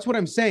 So that's what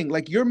I'm saying.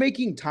 Like, you're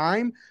making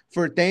time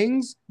for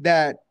things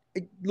that,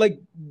 like,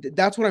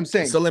 that's what I'm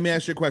saying. So let me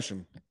ask you a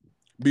question.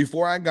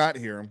 Before I got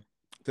here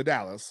to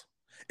Dallas,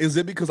 is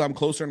it because I'm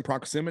closer in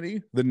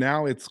proximity that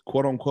now it's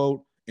quote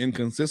unquote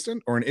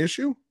inconsistent or an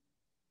issue?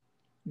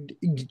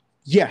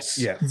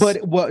 Yes.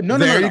 But no.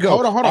 There you go.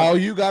 Hold on. All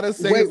you gotta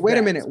say wait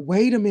a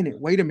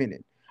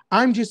minute.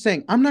 I'm just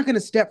saying, I'm not gonna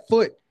step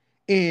foot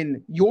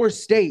in your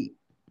state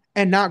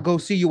and not go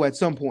see you at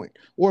some point,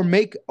 or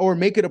make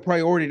it a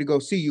priority to go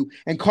see you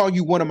and call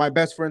you one of my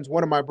best friends,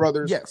 one of my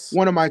brothers,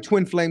 one of my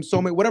twin flames,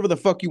 soulmate, whatever the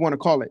fuck you want to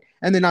call it,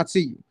 and then not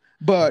see you.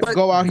 but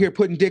go out here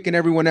putting dick in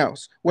everyone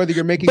else, whether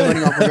you're making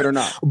money off of it or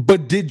not.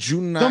 But did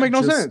you not? Don't make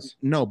no sense.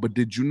 No, but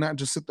did you not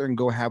just sit there and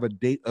go have a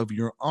date of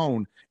your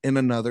own in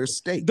another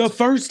state? The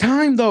first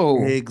time,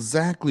 though.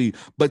 Exactly.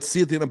 But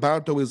see, the thing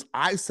about it, though, is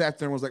I sat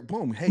there and was like,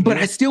 boom, hey. But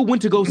I still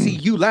went to go see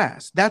you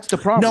last. That's the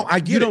problem. No, I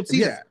get you it. don't see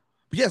yes. that.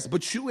 Yes,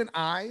 but you and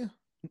I,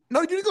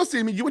 no, you didn't go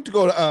see me. You went to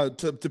go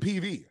to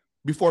PV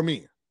before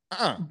me.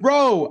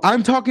 Bro,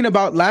 I'm talking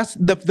about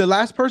the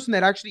last person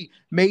that actually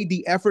made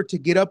the effort to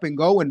get up and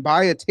go and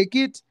buy a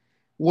ticket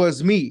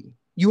was me.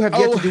 You have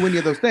yet to do any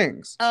of those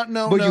things.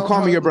 No, but you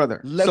call me your brother.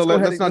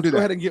 Let's not do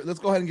that. Let's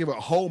go ahead and give a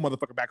whole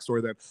motherfucking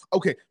backstory then.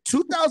 Okay,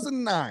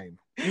 2009.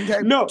 Okay,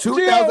 no,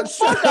 2000.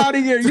 Fuck out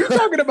of here. You're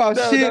talking about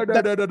shit.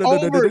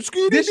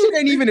 This shit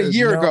ain't even a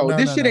year ago.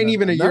 This shit ain't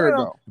even a year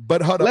ago.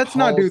 But hold up. Let's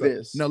not do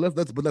this. No, let's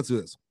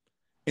do this.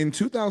 In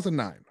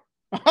 2009.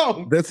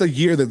 Oh, that's a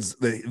year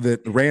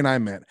that Ray and I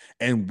met,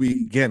 and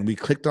we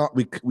clicked off.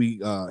 We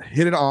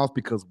hit it off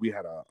because we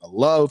had a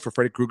love for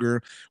Freddy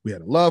Krueger. We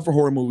had a love for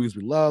horror movies.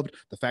 We loved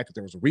the fact that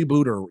there was a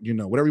reboot, or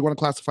whatever you want to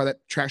classify that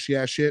trashy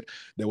ass shit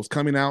that was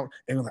coming out.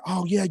 And we're like,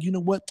 oh yeah, you know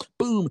what?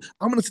 Boom!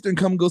 I'm gonna sit there and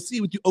come and go see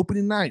with you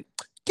opening night.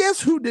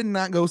 Guess who did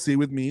not go see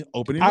with me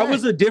opening night? I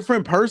was a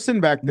different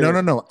person back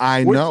then. No.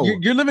 I know.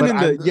 You're living in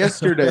the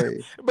yesterday,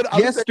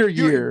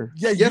 yesteryear,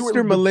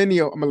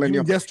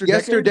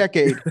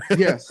 yesterdecade.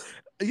 Yes.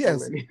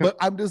 Yes, but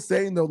I'm just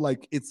saying though,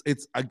 like it's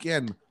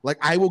again, like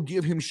I will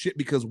give him shit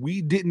because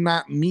we did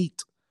not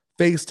meet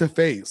face to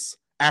face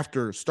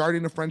after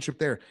starting a friendship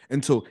there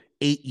until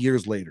 8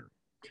 years later.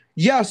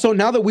 Yeah, so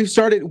now that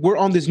we're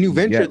on this new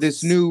venture,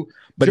 this new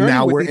but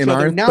now we're in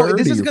our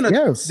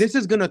 30s. This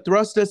is gonna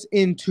thrust us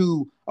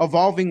into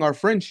evolving our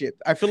friendship.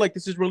 I feel like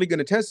this is really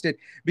gonna test it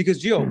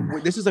because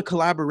Gio, this is a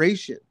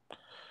collaboration.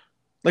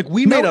 Like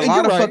we made a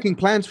lot of fucking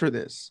plans for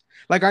this.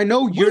 Like I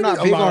know you're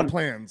not big on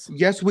plans.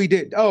 Yes, we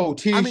did. Oh,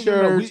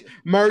 t-shirts,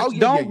 merch.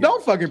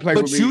 Don't fucking play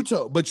with me.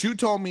 But you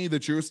told me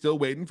that you're still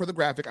waiting for the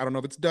graphic. I don't know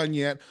if it's done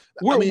yet.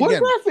 What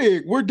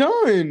graphic? We're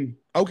done.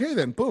 Okay,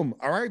 then boom.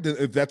 All right,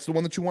 if that's the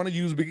one that you want to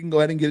use, we can go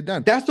ahead and get it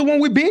done. That's the one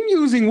we've been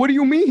using. What do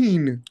you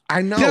mean?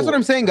 I know. See, that's what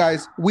I'm saying,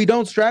 guys. We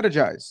don't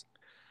strategize.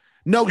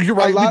 No, you're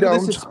right. A lot of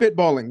this is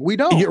spitballing. We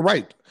don't. You're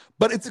right.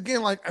 But it's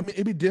again like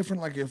it'd be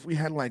different like if we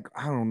had like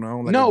I don't know.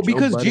 Like no,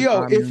 because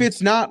Gio, if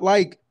it's not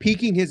like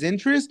piquing his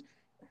interest,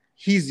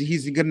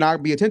 he's gonna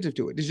not be attentive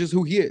to it. It's just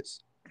who he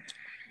is.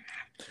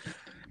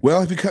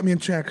 Well, if you cut me in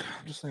check,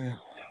 I'm just saying.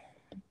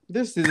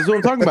 This is what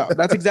I'm talking about.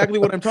 That's exactly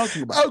what I'm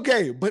talking about.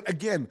 Okay, but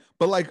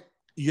like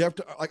you have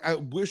to like I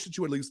wish that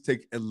you at least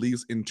take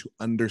into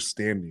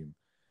understanding.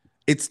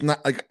 It's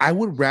not like I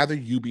would rather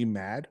you be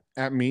mad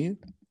at me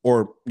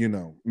or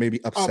maybe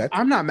upset.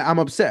 I'm not mad. I'm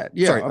upset.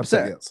 Yeah, sorry,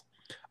 upset. Yes.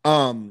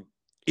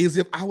 Is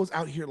if I was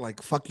out here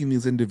like fucking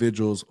these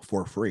individuals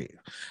for free.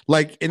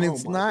 Like, and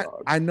it's not,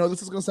 God. I know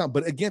this is gonna sound,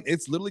 but again,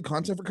 it's literally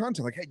content for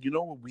content. Like, hey,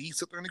 we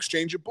sit there and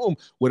exchange it, boom.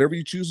 Whatever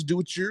you choose to do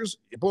with yours,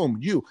 boom,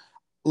 you.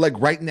 Like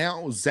right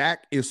now,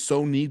 Zach is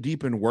so knee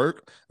deep in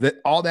work that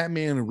all that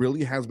man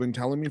really has been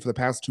telling me for the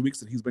past 2 weeks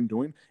that he's been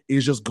doing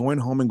is just going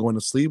home and going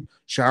to sleep,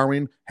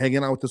 showering,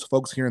 hanging out with his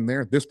folks here and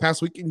there. This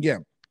past weekend, yeah,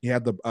 he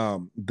had the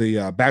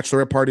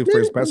bachelorette party for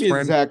his best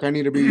friend. Zach, I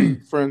need to be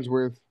friends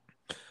with.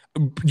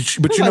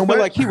 But you know what?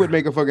 Like he would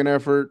make a fucking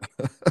effort.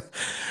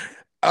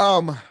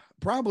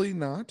 Probably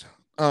not.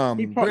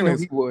 He probably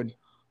he would.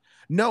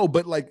 No,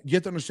 but like you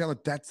have to understand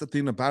that that's the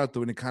thing about it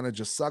though, and it kind of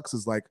just sucks.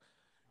 Is like,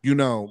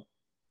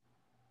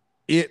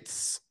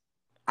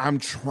 I'm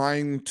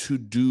trying to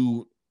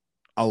do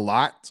a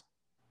lot.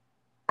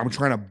 I'm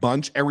trying to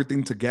bunch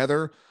everything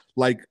together.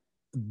 Like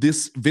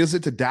this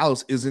visit to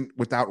Dallas isn't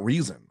without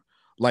reason.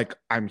 Like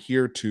I'm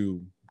here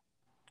to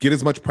get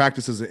as much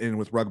practice as in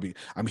with rugby.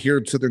 I'm here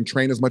to sit there and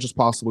train as much as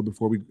possible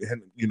before we,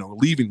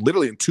 leaving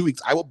literally in 2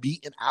 weeks. I will be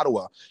in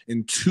Ottawa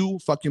in 2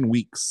 fucking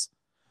weeks.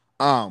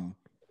 And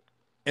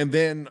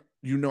then,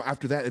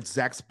 after that, it's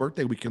Zach's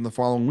birthday weekend the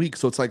following week.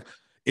 So it's like,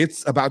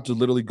 it's about to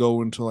literally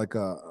go into like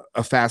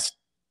a fast,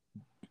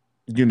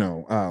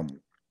 And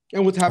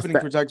what's happening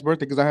for Zach's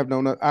birthday? Because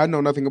I know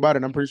nothing about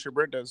it. I'm pretty sure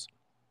Brent does.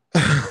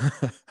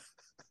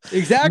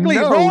 Exactly,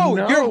 bro.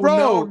 You're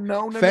bro.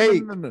 No,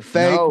 fake, bro.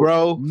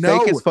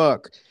 Fake as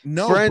fuck.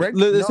 No, Brent,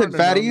 listen,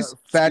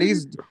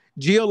 fatties.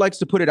 Gio likes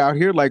to put it out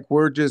here like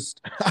we're just.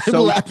 I'm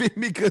laughing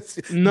because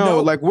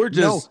like we're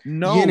just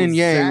yin and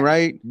yang, Zach,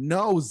 right?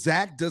 No,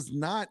 Zach does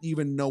not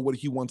even know what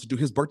he wants to do.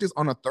 His birthday's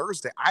on a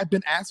Thursday. I've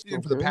been asking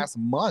him for the past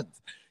month.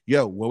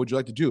 Yo, what would you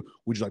like to do?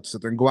 Would you like to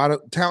sit there and go out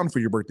of town for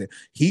your birthday?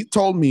 He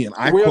told me, and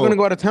we're all gonna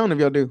go out of town if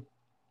y'all do.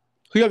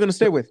 Who y'all gonna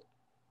stay with?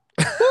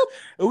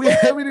 we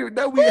haven't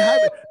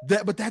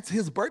that, but that's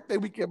his birthday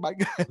weekend, my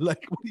guy.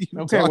 Like, what are you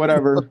okay,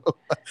 whatever. About?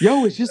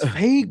 Yo, it's just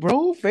fake,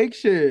 bro. Fake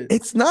shit.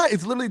 It's not.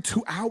 It's literally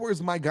 2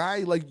 hours, my guy.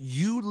 Like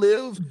you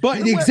live,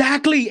 but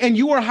exactly, and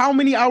you are how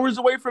many hours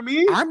away from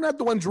me? I'm not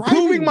the one driving.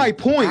 Proving my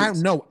point.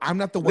 I'm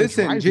not the one.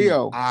 Listen, driving.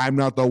 Gio, I'm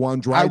not the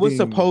one driving. I was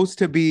supposed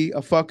to be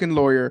a fucking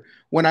lawyer.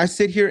 When I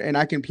sit here and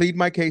I can plead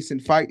my case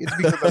and fight, it's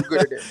because I'm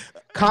good at it.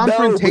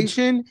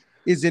 Confrontation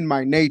is in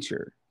my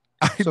nature.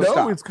 I So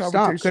know it's stop,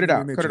 cut it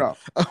conversational in out, cut it nature. out.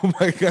 Oh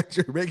my god,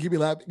 you're making me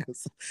laugh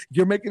because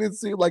you're making it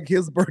seem like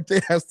his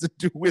birthday has to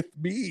do with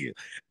me.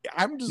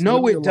 I'm just No,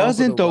 literally it along for the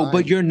doesn't though. But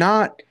ride. you're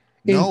not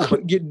No,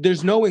 but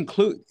there's no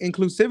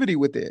inclusivity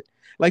with it.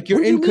 Like what you're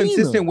do you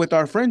inconsistent mean? with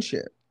our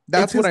friendship. It's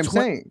That's what his I'm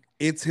saying.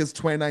 it's his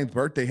 29th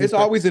birthday. It's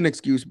always an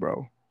excuse,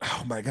 bro.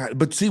 Oh my god.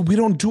 But see, we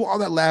don't do all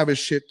that lavish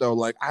shit though.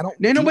 Like I don't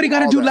Ain't do nobody got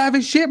to all do that.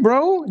 lavish shit,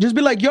 bro. Just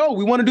be like, yo,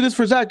 we want to do this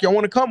for Zach. Y'all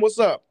want to come? What's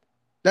up?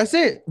 That's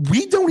it.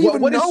 We don't even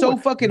What is know so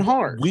fucking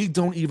hard? we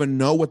don't even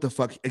know what the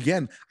fuck.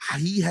 Again,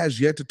 he has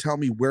yet to tell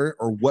me where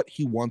or what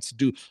he wants to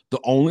do. The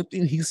only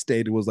thing he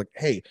stated was like,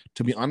 "Hey,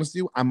 to be honest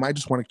with you, I might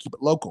just want to keep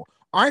it local."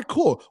 All right,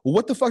 cool. Well,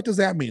 what the fuck does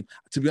that mean?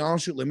 To be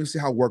honest with you, let me see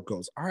how work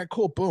goes. All right,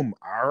 cool. Boom.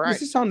 All right.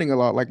 This is sounding a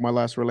lot like my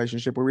last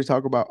relationship where we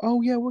talk about,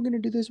 oh yeah, we're gonna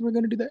do this, we're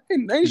gonna do that.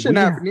 Ain't shit We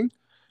happening.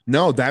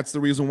 No, that's the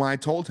reason why I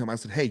told him. I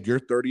said, "Hey, your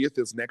 30th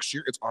is next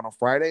year. It's on a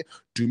Friday.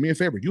 Do me a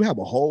favor. You have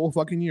a whole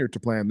fucking year to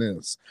plan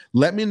this.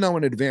 Let me know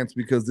in advance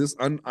because this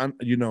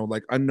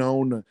like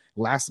unknown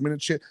last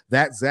minute shit.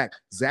 That Zach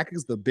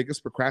is the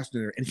biggest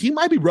procrastinator, and he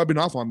might be rubbing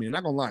off on me. I'm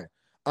not gonna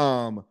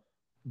lie.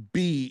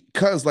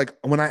 Because like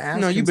when I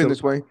asked No, him, you've been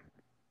this way.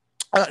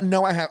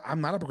 no, I have.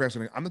 I'm not a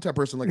procrastinator. I'm the type of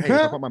person like, hey,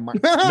 if I put my mind,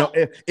 no,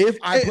 if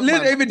I put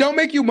if it don't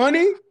make you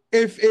money,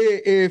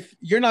 if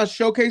you're not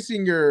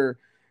showcasing your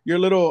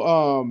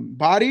little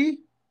body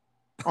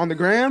on the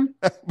gram,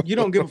 you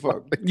don't give a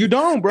fuck. You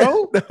don't,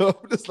 bro. No,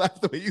 I'm just laughing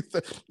the way you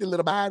said your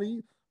little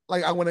body.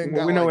 Like I went and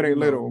Well, got we know like, it ain't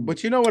little,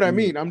 but you know what I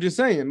mean. I'm just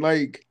saying,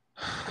 like,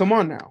 come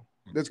on now.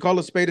 Let's call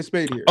a spade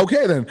here.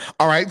 Okay, then.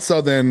 All right.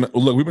 So then,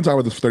 look, we've been talking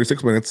about this for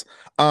 36 minutes.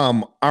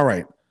 All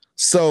right.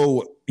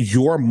 So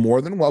you're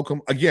more than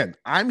welcome. Again,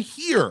 I'm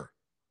here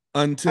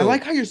until I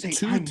like how you're saying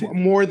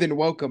I'm more than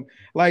welcome.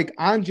 Like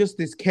I'm just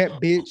this cat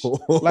bitch.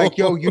 Like,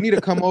 yo, you need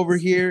to come over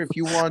here if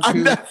you want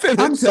to.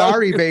 I'm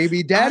sorry,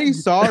 baby.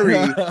 Daddy's sorry.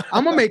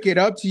 I'm gonna make it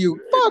up to you.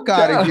 Fuck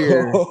out of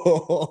here.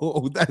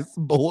 That's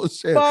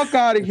bullshit. Fuck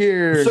out of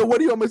here. So what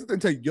do you want me to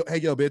tell you? Hey,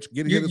 yo, bitch,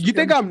 get here. You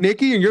think I'm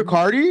Nicki and you're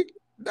Cardi?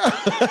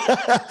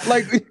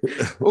 Like,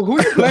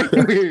 who you playing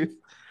with?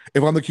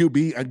 If I'm the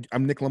QB,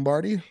 I'm Nick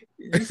Lombardi.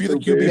 If you're the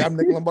QB, I'm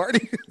Nick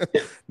Lombardi.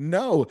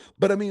 No,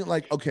 but I mean,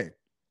 like, okay,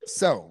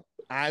 so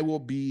I will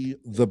be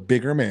the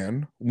bigger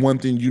man. One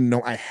thing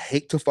I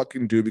hate to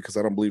fucking do because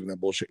I don't believe in that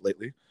bullshit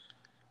lately.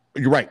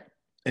 You're right.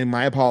 And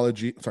my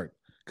apology, sorry,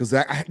 because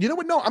that you know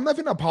what? No, I'm not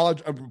going to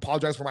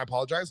apologize for my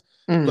apologize.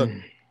 Look,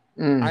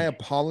 I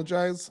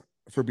apologize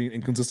for being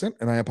inconsistent,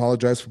 and I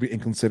apologize for being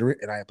inconsiderate,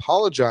 and I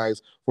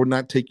apologize for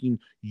not taking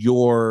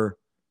your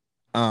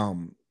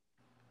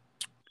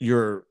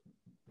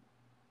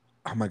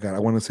oh my god, I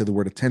want to say the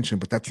word attention,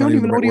 but that's you not don't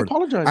even the right word.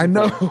 Apologize. I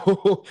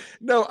know.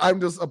 No, I'm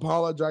just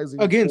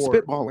apologizing again.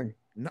 Spitballing.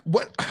 No,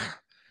 what?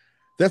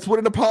 That's what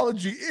an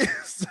apology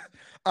is.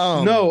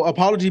 No,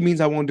 apology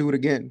means I won't do it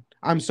again.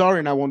 I'm sorry,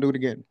 and I won't do it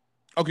again.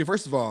 Okay,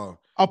 first of all,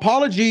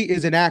 apology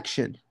is an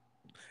action.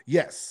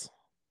 Yes.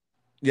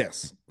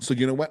 So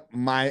you know what?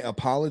 My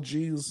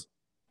apologies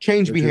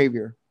change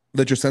behavior.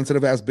 That you're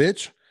sensitive ass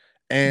bitch,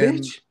 and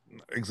bitch.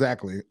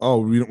 Exactly. Oh,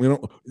 we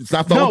don't. It's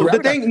not the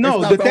thing.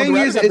 No, the thing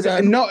is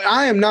no.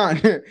 I am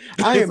not.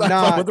 I am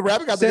not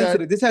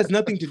sensitive. This has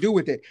nothing to do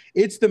with it.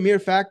 It's the mere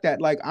fact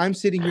that like I'm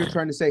sitting here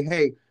trying to say,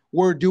 hey,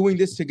 we're doing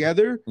this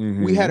together.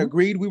 Mm-hmm. We had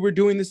agreed we were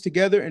doing this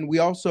together, and we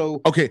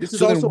also This is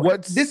so also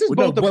this is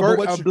both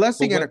a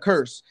blessing and a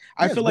curse.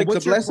 I feel like the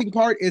blessing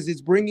part is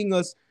it's bringing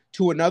us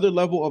to another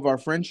level of our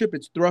friendship.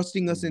 It's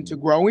thrusting us into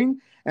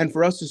growing and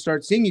for us to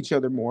start seeing each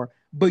other more.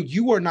 But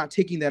you are not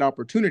taking that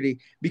opportunity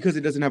because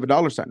it doesn't have a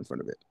dollar sign in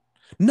front of it.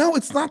 No,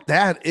 it's not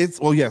that. It's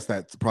yes,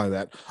 that's probably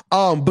that.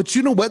 But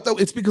you know what though?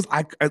 It's because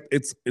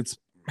it's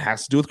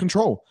has to do with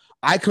control.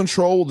 I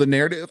control the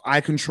narrative,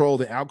 I control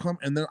the outcome,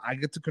 and then I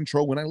get to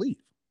control when I leave.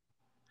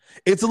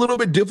 It's a little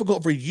bit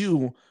difficult for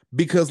you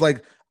because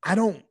like I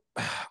don't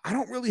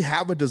really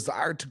have a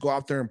desire to go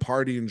out there and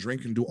party and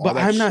drink and do all that.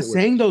 But I'm not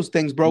saying those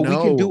things, bro. No.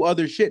 We can do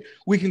other shit.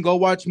 We can go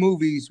watch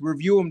movies,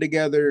 review them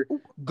together,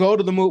 go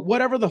to the movie,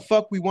 whatever the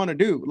fuck we want to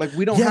do. Like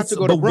we don't have to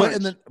go to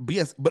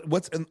brunch. But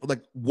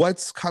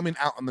what's coming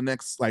out in the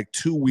next like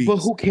 2 weeks? But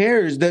who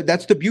cares?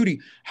 That's the beauty.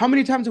 How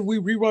many times have we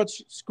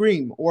rewatched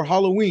Scream or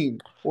Halloween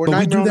or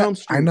Nightmare on Elm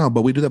Street? I know,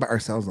 but we do that by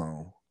ourselves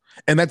now,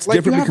 and that's like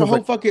different. You have a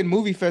whole fucking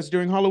movie fest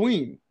during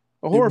Halloween,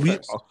 a horror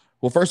fest.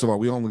 Well, first of all,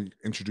 we only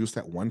introduced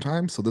that one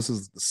time, so this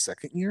is the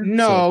second year.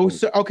 No,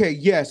 okay,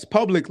 yes,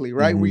 publicly,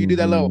 right? Where you do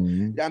that little,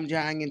 I'm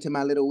drawing into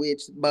my little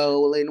witch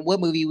bowl, and what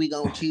movie we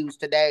gonna choose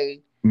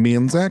today? Me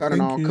and Zach. I don't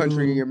know,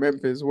 country or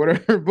Memphis,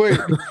 whatever.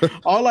 But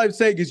all I'm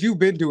saying is you've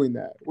been doing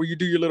that, where you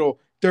do your little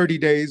 30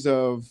 days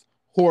of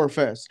horror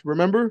fest.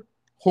 Remember,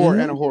 horror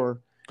and a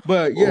horror.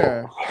 But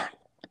yeah,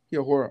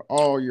 horror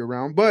all year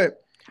round.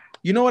 But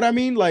you know what I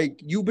mean?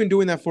 Like you've been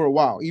doing that for a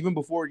while, even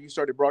before you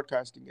started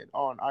broadcasting it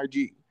on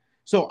IG.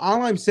 So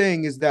all I'm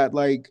saying is that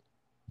like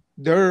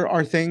there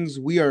are things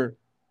we are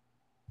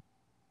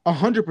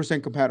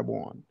 100%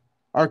 compatible on.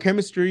 Our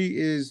chemistry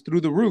is through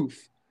the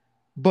roof,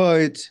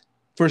 but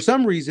for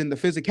some reason the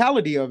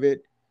physicality of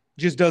it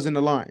just doesn't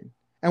align.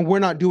 and we're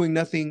not doing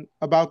nothing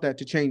about that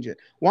to change it.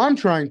 Well, I'm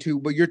trying to,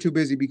 but you're too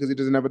busy because it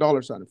doesn't have a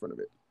dollar sign in front of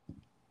it.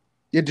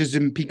 It just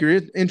didn't pique your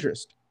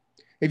interest.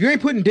 If you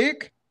ain't putting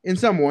dick in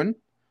someone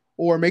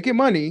or making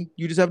money,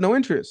 you just have no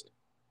interest.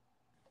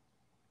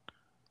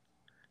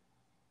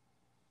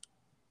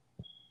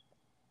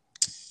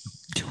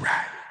 You're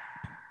right.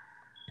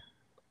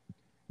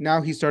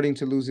 Now he's starting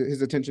to lose it.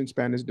 His attention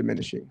span is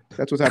diminishing.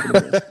 That's what's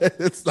happening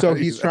here. So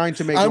he's trying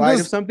to make light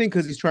of something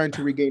because he's trying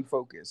to regain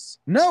focus.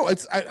 No,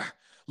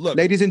 look,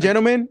 ladies and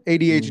gentlemen,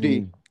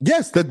 ADHD.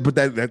 Yes, but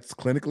that's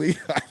clinically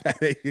I've had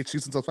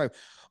ADHD since I was 5.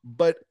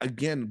 But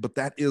again,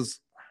 that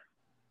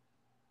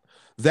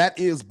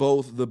is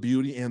both the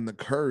beauty and the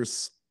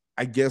curse,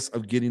 I guess,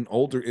 of getting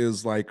older.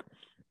 Is like,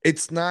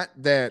 it's not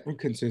that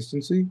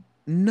inconsistency.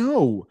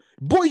 No,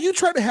 boy, you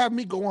try to have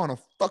me go on a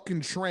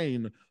fucking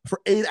train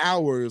for 8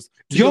 hours.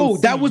 Yo,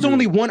 that was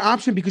only one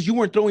option because you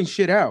weren't throwing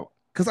shit out.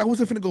 Because I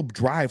wasn't finna go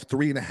drive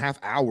 3.5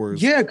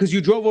 hours. Yeah, because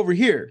you drove over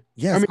here.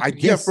 Yes, I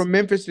guess. Yeah, from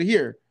Memphis to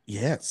here.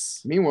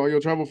 Yes. Meanwhile,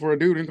 you'll travel for a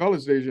dude in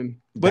College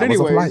Station. But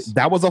anyways,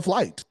 that was a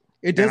flight.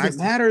 It doesn't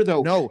matter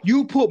though. No,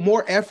 you put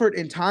more effort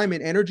and time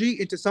and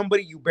energy into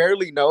somebody you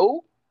barely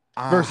know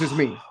versus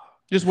me.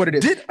 Just what it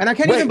is. And I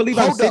can't even believe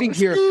I'm sitting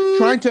here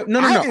trying to. No.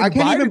 I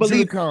can't even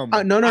believe.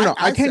 No.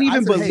 I can't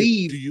even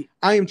believe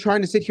I am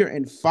trying to sit here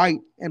and fight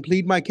and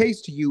plead my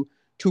case to you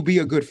to be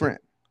a good friend,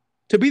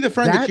 to be the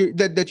friend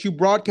that you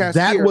broadcast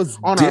here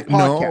on our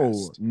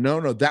podcast.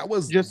 No. That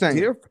was just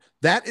saying.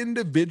 That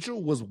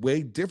individual was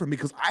way different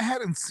because I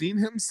hadn't seen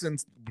him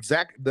since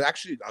Zach.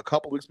 Actually, a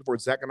couple of weeks before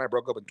Zach and I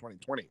broke up in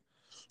 2020.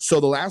 So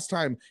the last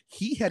time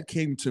he had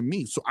came to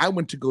me, so I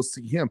went to go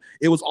see him.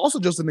 It was also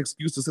just an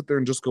excuse to sit there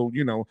and just go,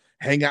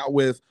 hang out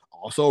with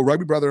also a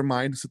rugby brother of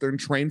mine, to sit there and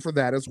train for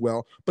that as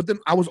well. But then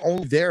I was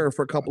only there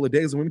for a couple of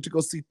days and we went to go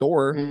see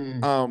Thor.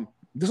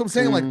 That's what I'm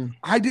saying. Like,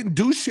 I didn't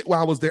do shit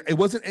while I was there. It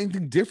wasn't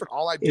anything different.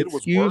 All I did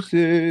was work.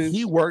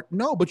 He worked.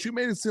 No, but you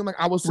made it seem like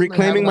I was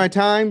reclaiming my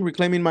time,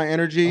 reclaiming my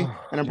energy,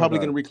 and I'm probably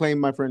going to reclaim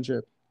my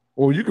friendship.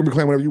 Well, you can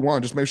reclaim whatever you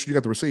want. Just make sure you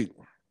got the receipt.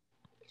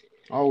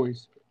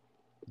 Always.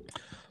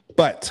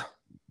 But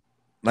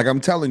like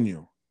I'm telling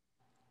you,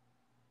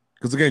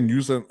 because again,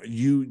 you said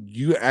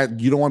you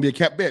don't want to be a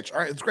cat bitch. All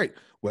right, it's great.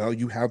 Well,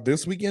 you have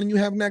this weekend and you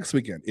have next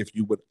weekend. If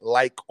you would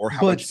like, or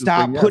how but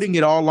stop putting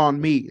it all on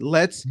me.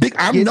 Let's get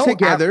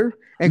together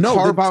and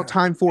carve out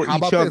time for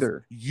each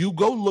other. You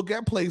go look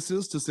at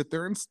places to sit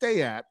there and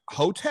stay at,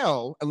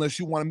 hotel, unless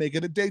you want to make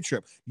it a day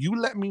trip. You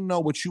let me know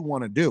what you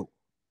want to do.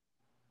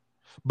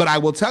 But I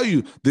will tell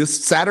you,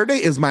 this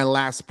Saturday is my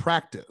last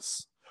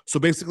practice. So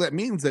basically that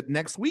means that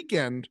next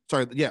weekend,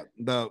 today's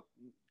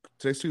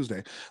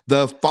Tuesday,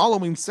 the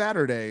following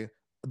Saturday,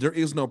 there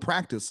is no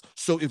practice.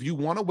 So if you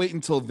want to wait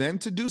until then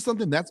to do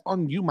something, that's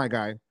on you, my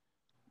guy.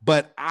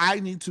 But I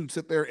need to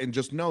sit there and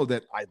just know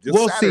that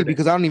we'll see,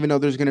 because I don't even know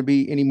there's going to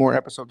be any more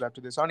episodes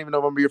after this. I don't even know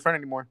if I'm going to be your friend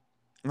anymore.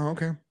 Oh,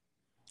 okay.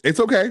 It's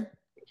okay.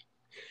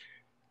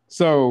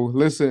 So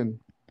listen,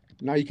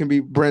 now you can be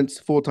Brent's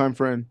full-time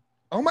friend.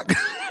 Oh my God.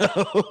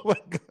 Oh my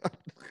God.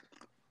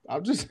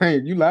 I'm just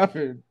saying, you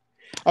laughing.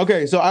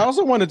 Okay, so I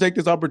also want to take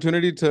this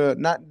opportunity to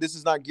this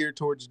is not geared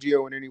towards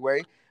Gio in any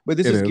way, but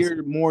this is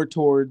geared more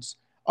towards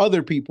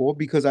other people,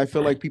 because I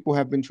feel like people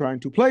have been trying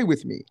to play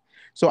with me.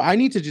 So I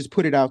need to just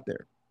put it out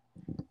there.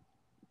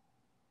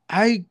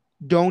 I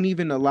don't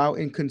even allow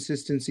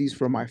inconsistencies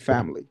from my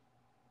family.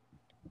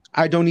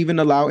 I don't even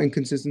allow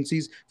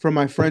inconsistencies from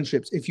my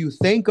friendships. If you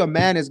think a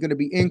man is going to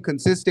be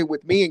inconsistent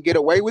with me and get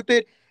away with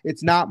it,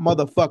 it's not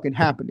motherfucking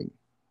happening.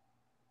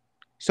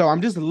 So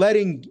I'm just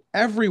letting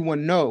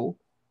everyone know,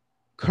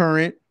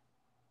 current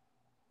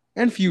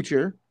and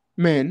future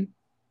men,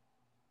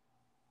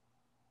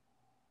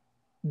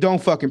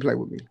 don't fucking play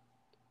with me.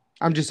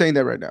 I'm just saying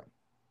that right now.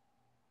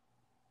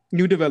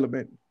 New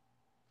development.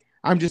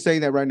 I'm just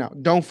saying that right now.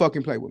 Don't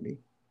fucking play with me.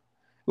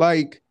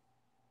 Like,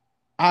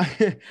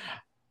 and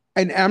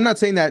I'm not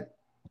saying that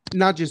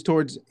not just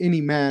towards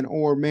any man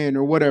or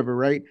whatever,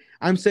 right?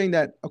 I'm saying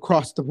that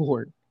across the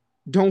board.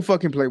 Don't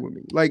fucking play with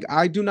me. Like,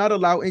 I do not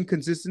allow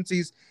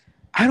inconsistencies.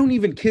 I don't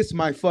even kiss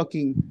my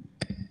fucking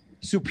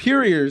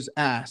superior's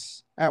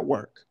ass at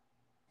work.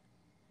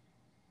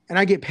 And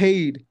I get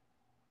paid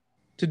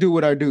to do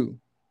what I do.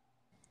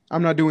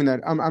 I'm not doing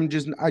that.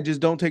 I just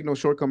don't take no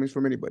shortcomings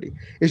from anybody.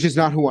 It's just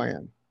not who I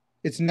am.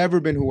 It's never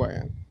been who I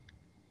am.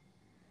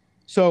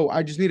 So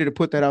I just needed to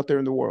put that out there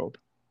in the world,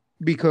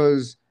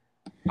 because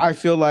I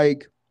feel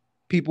like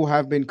people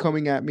have been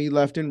coming at me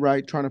left and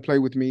right, trying to play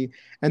with me.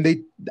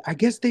 And I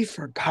guess they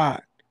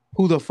forgot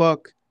who the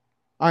fuck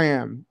I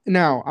am.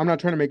 Now, I'm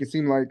not trying to make it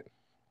seem like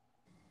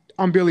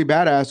I'm Billy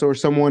Badass or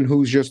someone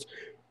who's just,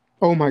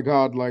 oh my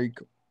God, like,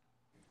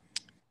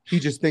 he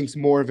just thinks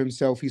more of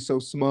himself. He's so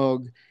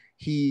smug.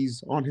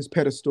 He's on his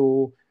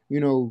pedestal,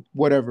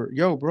 whatever.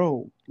 Yo,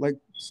 bro, like,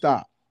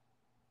 stop.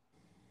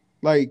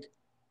 Like,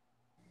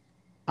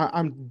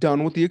 I'm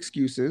done with the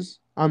excuses.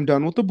 I'm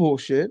done with the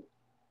bullshit.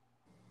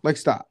 Like,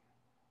 stop.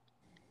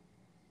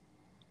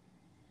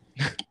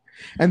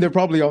 And they're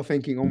probably all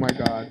thinking, oh my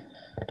God,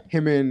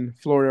 him and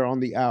Florida are on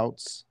the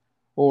outs,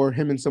 or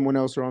him and someone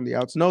else are on the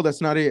outs. No,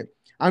 that's not it.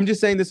 I'm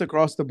just saying this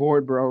across the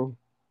board, bro.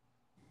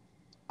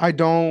 I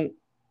don't.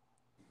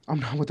 I'm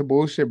not with the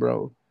bullshit,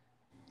 bro.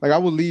 Like I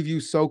will leave you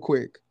so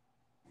quick.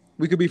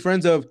 We could be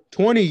friends of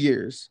 20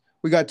 years.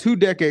 We got 2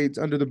 decades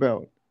under the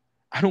belt.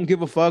 I don't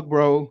give a fuck,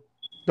 bro.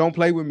 Don't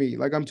play with me.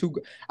 Like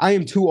I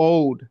am too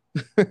old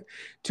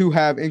to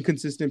have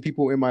inconsistent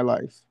people in my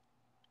life.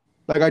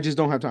 Like I just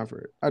don't have time for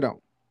it. I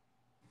don't.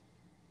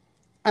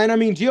 And I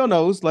mean, Gio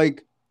knows,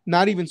 like,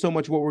 not even so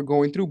much what we're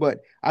going through, but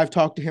I've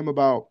talked to him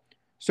about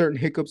certain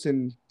hiccups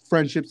and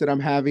friendships that I'm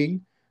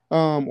having,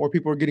 or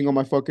people are getting on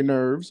my fucking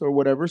nerves or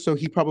whatever. So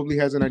he probably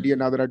has an idea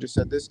now that I just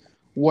said this,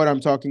 what I'm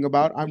talking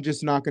about. I'm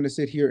just not going to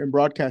sit here and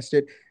broadcast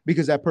it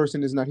because that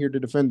person is not here to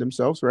defend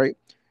themselves, right?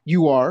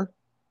 You are.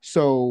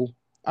 So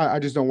I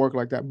just don't work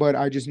like that. But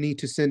I just need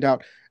to send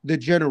out the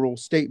general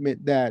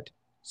statement that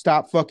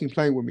stop fucking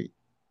playing with me.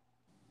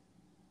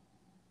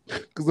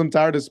 Because I'm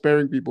tired of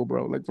sparing people,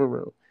 bro. Like for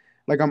real.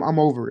 Like I'm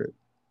over it.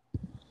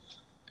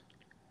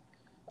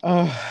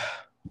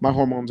 My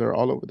hormones are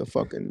all over the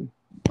fucking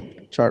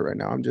chart right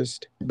now. I'm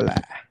just blah.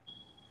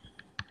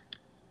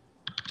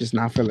 Just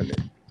not feeling it.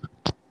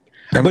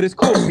 But it's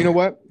cool. You know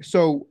what?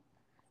 So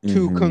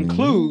to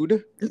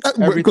conclude,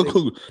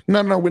 conclude.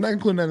 No, we're not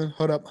concluding that.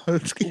 Hold up.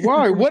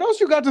 Why? What else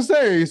you got to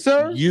say,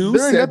 sir? You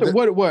said that,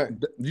 what?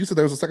 You said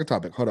there was a second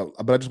topic. Hold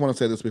up. But I just want to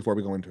say this before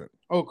we go into it.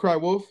 Oh, cry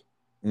wolf?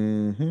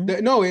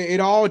 Mm-hmm. No, it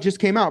all just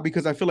came out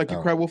because I feel like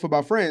you cry wolf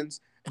about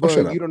friends, but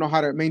you don't know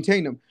how to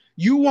maintain them.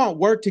 You want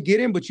work to get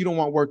in, but you don't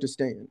want work to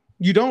stay in.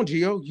 You don't,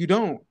 Gio. You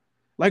don't.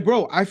 Like,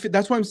 bro,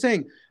 that's why I'm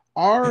saying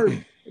our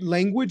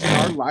language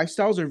and our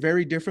lifestyles are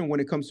very different when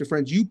it comes to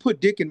friends. You put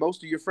dick in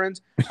most of your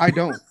friends. I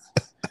don't.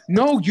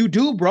 No, you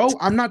do, bro.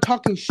 I'm not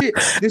talking shit.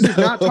 This is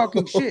not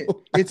talking shit.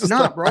 It's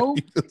not, bro.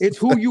 It's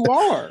who you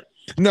are.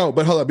 No,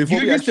 but hold up. Before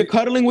you're used to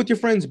cuddling with your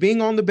friends,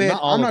 being on the bed.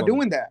 I'm not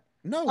doing that.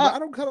 No, I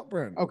don't cuddle,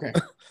 Brandon. Okay.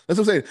 That's what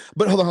I'm saying.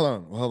 But hold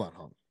on. All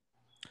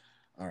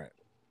right.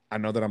 I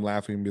know that I'm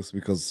laughing just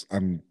because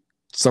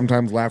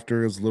sometimes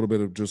laughter is a little bit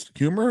of just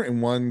humor,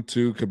 and one,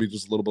 two could be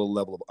just a little bit of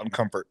level of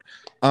uncomfort.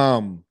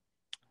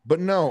 But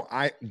no,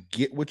 I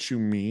get what you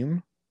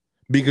mean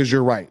because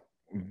you're right.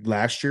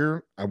 Last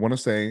year, I want to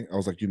say, I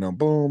was like,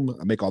 boom,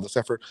 I make all this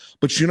effort.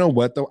 But you know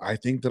what, though? I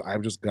think that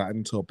I've just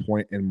gotten to a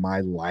point in my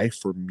life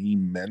for me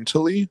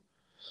mentally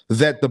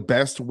that the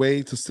best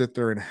way to sit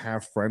there and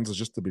have friends is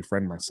just to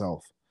befriend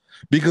myself.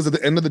 Because at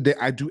the end of the day,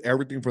 I do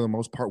everything for the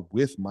most part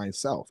with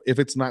myself. If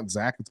it's not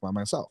Zach, it's by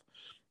myself.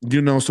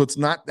 So it's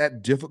not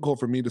that difficult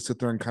for me to sit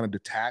there and kind of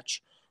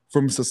detach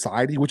from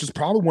society, which is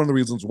probably one of the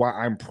reasons why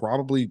I'm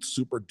probably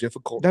super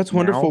difficult. That's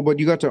wonderful, but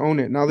you got to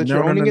own it. Now that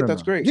you're owning it,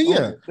 that's great.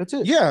 Yeah. That's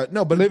it. Yeah,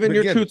 no, but live in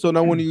your truth so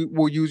no one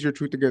will use your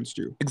truth against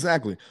you.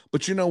 Exactly.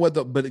 But you know what,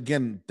 but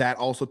again, that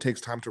also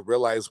takes time to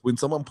realize when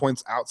someone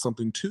points out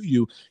something to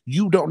you,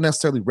 you don't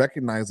necessarily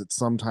recognize it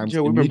sometimes. Yeah,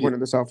 we've been pointing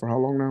this out for how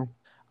long now?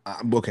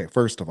 Okay,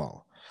 first of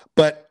all.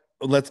 But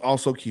let's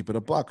also keep it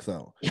a buck,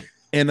 though.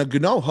 And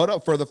hold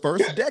up. For the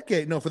first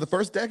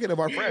decade of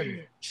our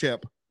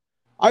friendship,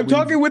 I'm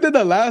talking within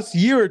the last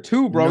year or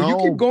two, bro. You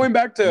keep going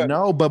back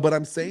to but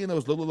I'm saying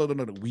those little.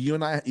 You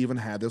and I even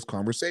had this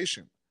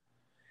conversation.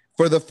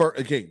 For the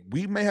first, okay,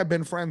 we may have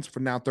been friends for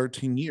now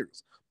 13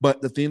 years. But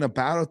the thing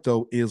about it,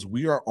 though, is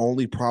we are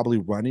only probably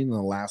running in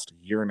the last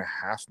year and a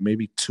half,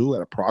 maybe two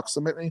at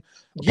approximately.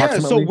 Yeah,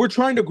 so we're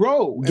trying to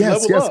grow and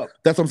level up.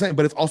 That's what I'm saying.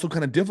 But it's also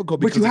kind of difficult.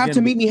 But you have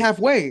to meet me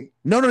halfway.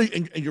 No,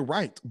 and you're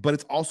right. But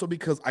it's also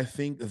because I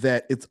think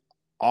that it's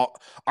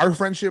our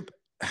friendship,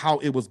 how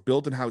it was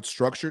built and how it's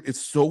structured,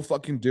 it's so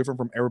fucking different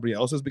from everybody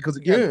else's because,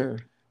 again,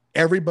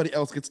 everybody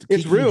else gets to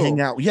kiki and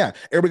hang out. Yeah,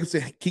 everybody gets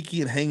to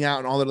kiki and hang out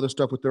and all that other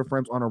stuff with their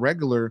friends on a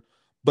regular.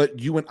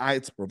 But you and I,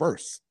 it's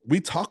reverse. We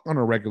talk on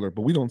a regular,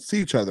 but we don't see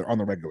each other on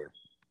the regular.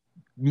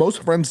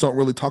 Most friends don't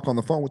really talk on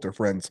the phone with their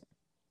friends,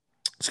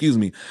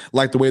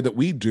 like the way that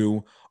we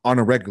do on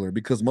a regular,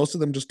 because most of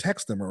them just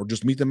text them or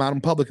just meet them out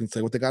in public and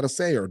say what they got to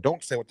say or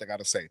don't say what they got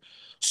to say.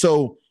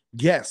 So,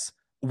 yes,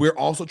 we're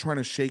also trying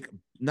to shake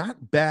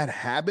not bad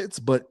habits,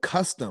 but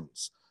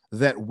customs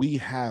that we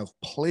have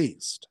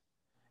placed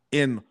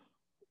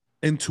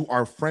into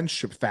our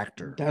friendship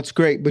factor. That's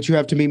great, but you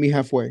have to meet me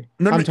halfway.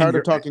 I'm tired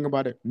of talking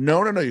about it.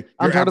 No.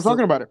 I'm tired of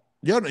talking about it.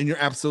 Yeah, and you're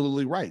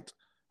absolutely right.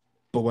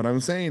 But what I'm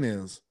saying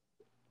is,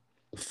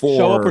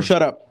 show up or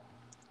shut up.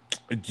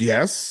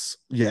 Yes,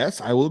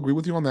 I will agree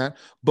with you on that.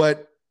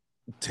 But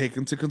take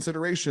into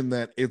consideration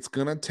that it's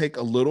gonna take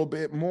a little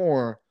bit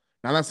more.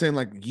 Now, I'm not saying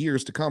like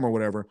years to come or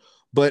whatever,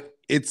 but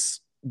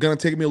it's gonna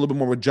take me a little bit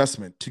more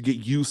adjustment to get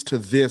used to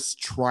this.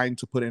 Trying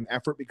to put in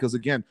effort because,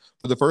 again,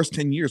 for the first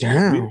 10 years,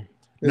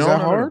 Is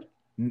that hard?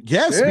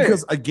 Yes,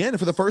 because again,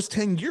 for the first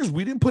 10 years,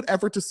 we didn't put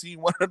effort to see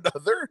one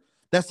another.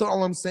 That's not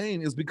all I'm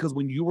saying is because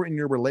when you were in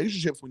your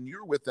relationships, when you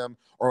were with them,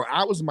 or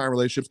I was in my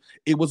relationships,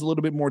 it was a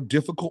little bit more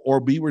difficult, or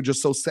we were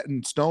just so set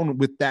in stone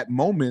with that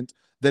moment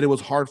that it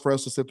was hard for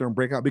us to sit there and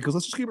break out. Because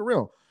let's just keep it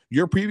real.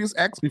 Your previous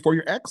ex, before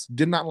your ex,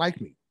 did not like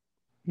me.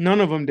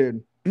 None of them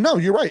did. No,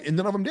 you're right. And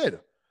none of them did.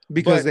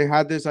 Because they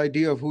had this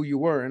idea of who you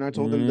were. And I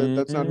told them that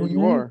that's not who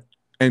you are.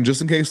 And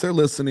just in case they're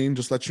listening,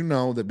 just let you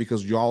know that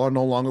because y'all are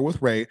no longer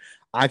with Ray,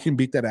 I can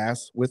beat that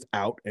ass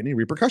without any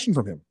repercussion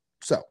from him.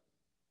 So,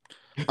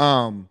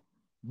 um,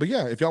 but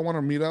yeah, if y'all want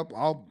to meet up,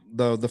 I'll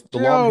the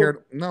long Yo,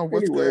 haired. No,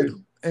 what's anyway.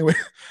 good? Anyway,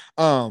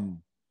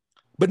 um,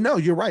 but no,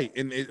 you're right.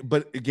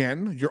 But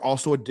again, you're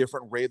also a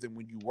different Ray than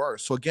when you were.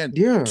 So again,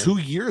 Yeah. 2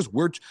 years,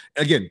 we're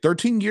again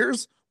 13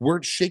 years,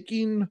 we're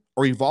shaking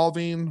or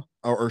evolving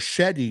or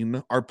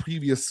shedding our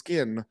previous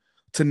skin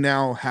to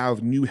now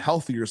have new,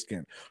 healthier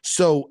skin.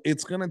 So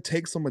it's gonna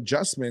take some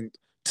adjustment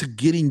to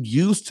getting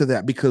used to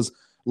that because,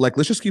 like,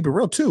 let's just keep it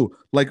real too.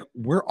 Like,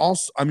 we're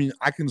also, I mean,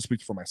 I can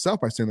speak for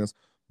myself by saying this,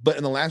 but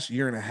in the last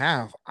year and a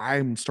half,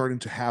 I'm starting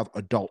to have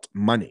adult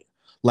money,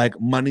 like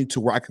money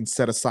to where I can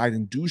set aside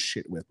and do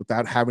shit with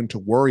without having to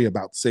worry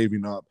about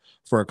saving up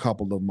for a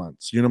couple of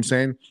months. You know what I'm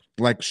saying?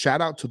 Like,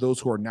 shout out to those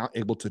who are now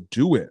able to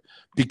do it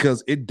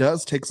because it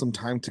does take some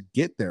time to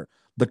get there.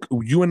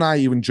 You and I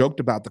even joked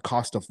about the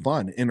cost of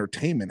fun,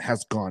 entertainment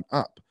has gone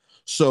up.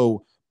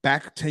 So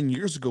back 10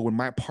 years ago when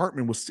my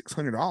apartment was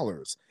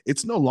 $600,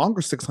 it's no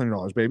longer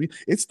 $600, baby.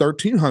 It's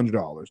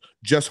 $1,300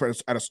 just for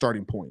at a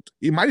starting point.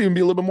 It might even be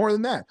a little bit more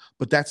than that,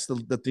 but that's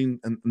the thing,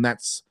 and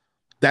that's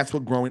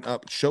what growing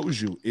up shows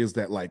you is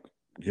that, like,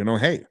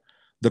 hey,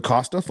 the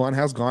cost of fun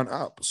has gone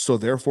up. So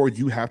therefore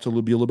you have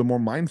to be a little bit more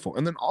mindful.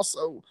 And then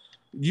also,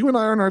 you and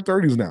I are in our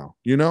 30s now,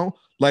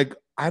 like,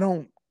 I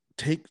don't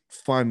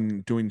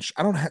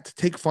have to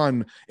take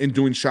fun in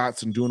doing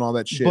shots and doing all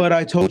that shit. But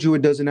I told you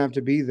it doesn't have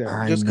to be that.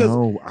 I Just because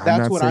know. I'm that's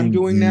not what I'm saying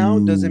doing now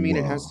doesn't mean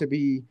it has you. to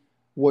be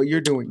what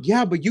you're doing.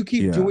 Yeah, but you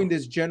keep Yeah. doing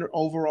this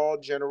overall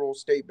general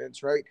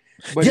statements, right?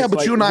 But Yeah, it's but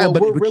like, you and I, well,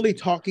 we're but really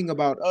talking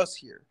about us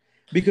here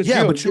because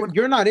yeah, Gio, but you and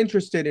you're not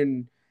interested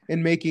in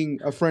making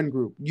a friend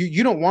group.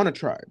 You don't want a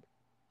tribe.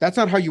 That's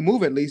not how you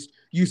move. At least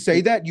you say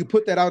that, you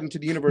put that out into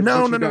the universe, no, but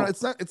no, you no, no. don't.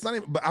 It's not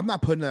even, but I'm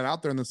not putting that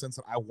out there in the sense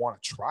that I want a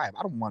tribe.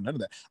 I don't want none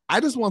of that. I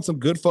just want some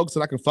good folks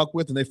that I can fuck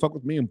with and they fuck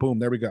with me and boom,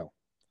 there we go.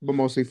 But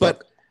mostly But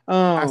fuck.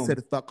 I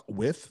said fuck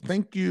with.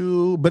 Thank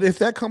you. But if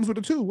that comes with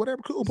it too,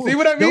 whatever, cool, See boom.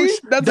 what I mean?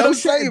 That's what I'm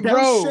saying, Don't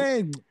bro.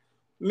 shame.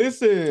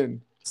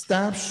 Listen.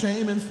 Stop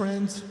shaming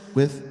friends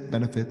with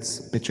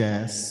benefits, bitch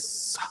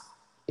ass.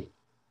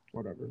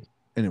 Whatever.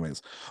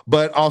 Anyways,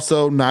 but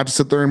also not to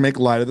sit there and make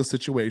light of the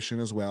situation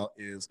as well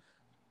is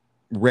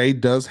Ray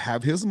does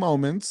have his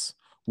moments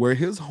where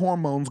his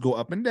hormones go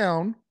up and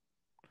down.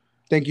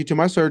 Thank you to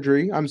my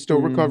surgery. I'm still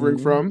recovering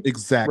from.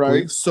 Exactly.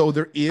 Right? So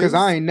there Because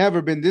I is. ain't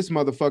never been this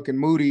motherfucking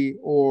moody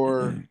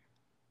or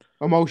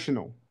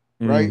emotional.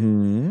 Right?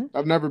 Mhm.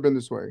 I've never been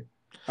this way.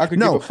 I could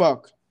give a No,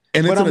 fuck.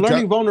 and But it's an I'm learning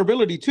adjust.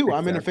 vulnerability too.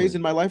 I'm in a phase Exactly.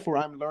 in my life where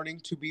I'm learning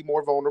to be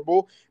more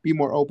vulnerable, be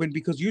more open.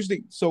 Because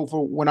usually, so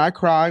for when I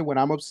cry, when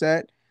I'm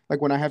upset,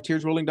 like when I have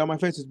tears rolling down my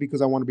face, it's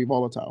because I want to be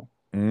volatile.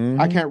 I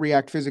Mhm. can't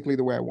react physically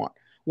the way I want.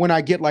 When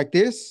I get like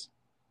this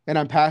and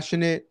I'm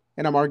passionate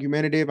and I'm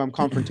argumentative, I'm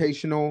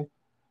confrontational,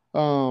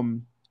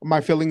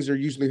 my feelings are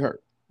usually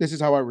hurt. This is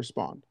how I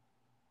respond.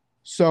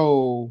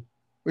 So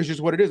it's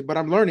just what it is. But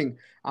I'm learning.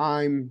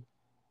 I'm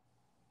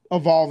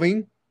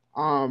evolving.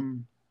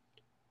 Um,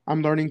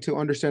 I'm learning to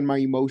understand my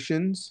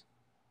emotions,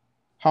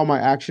 how my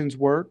actions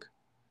work,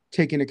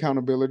 taking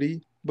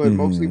accountability, but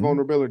mostly Mhm.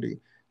 vulnerability.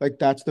 Like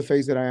that's the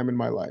phase that I am in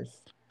my life.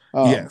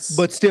 Yes.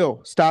 But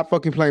still, stop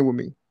fucking playing with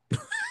me.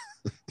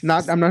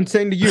 Not, I'm not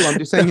saying to you. I'm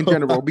just saying in No,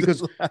 general I'm because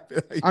just laughing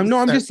at I'm you no.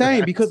 I'm said just saying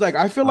that. because like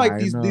I feel like I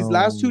these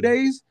last know. 2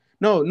 days.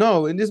 No,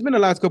 no, and it's been the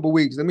last couple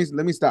weeks. Let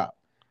me stop.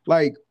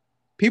 Like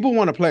people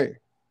want to play.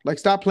 Like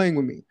stop playing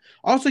with me.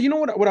 Also, you know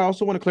what? What I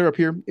also want to clear up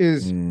here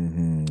is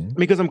Mhm.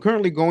 because I'm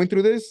currently going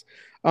through this.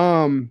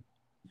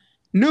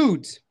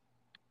 Nudes,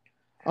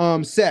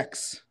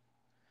 sex,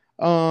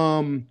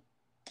 um,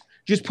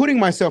 just putting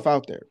myself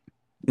out there.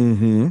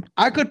 Mhm.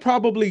 I could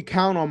probably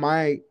count on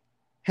my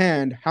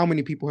hand how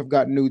many people have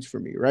gotten nudes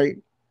from me, right?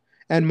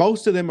 And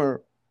most of them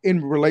are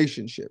in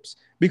relationships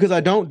because I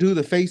don't do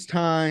the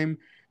FaceTime,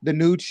 the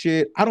nude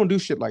shit. I don't do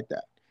shit like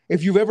that.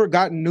 If you've ever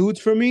gotten nudes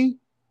from me,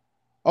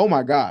 oh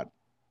my god,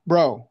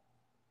 bro,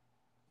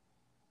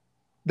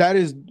 that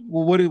is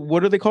what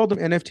are they called? Them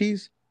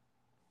NFTs,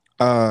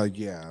 Yeah.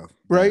 That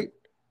right?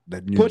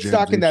 new Put Gen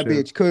stock in Z that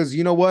shit. bitch because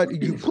you know what?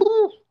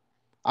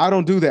 I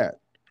don't do that.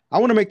 I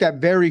want to make that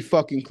very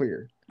fucking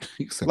clear.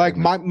 Like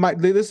my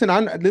listen,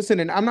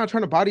 and I'm not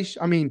trying to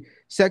I mean,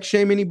 sex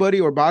shame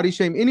anybody or body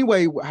shame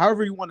anyway.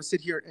 However you want to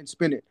sit here and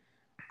spin it.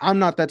 I'm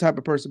not that type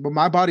of person, but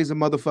my body's a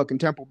motherfucking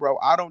temple, bro.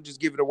 I don't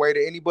just give it away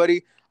to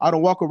anybody. I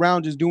don't walk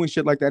around just doing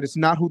shit like that. It's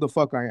not who the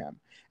fuck I am.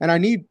 And I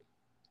need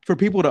for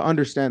people to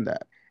understand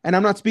that. And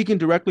I'm not speaking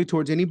directly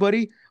towards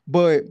anybody,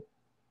 but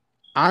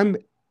I'm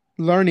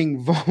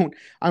learning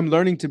I'm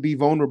learning to be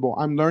vulnerable.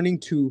 I'm learning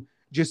to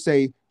just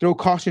say throw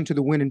caution to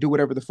the wind and do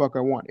whatever the fuck I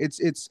want.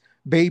 It's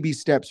baby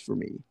steps for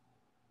me.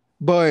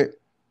 But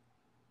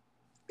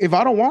if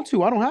I don't want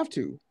to, I don't have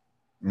to.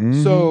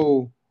 Mhm.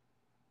 So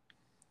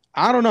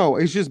I don't know.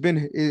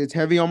 It's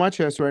heavy on my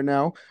chest right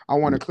now. I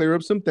want to clear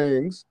up some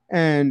things,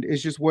 and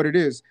it's just what it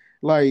is.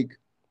 Like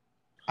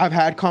I've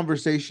had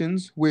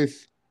conversations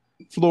with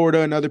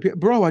Florida and other people.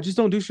 Bro, I just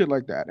don't do shit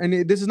like that.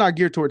 And this is not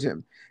geared towards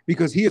him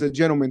because he is a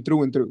gentleman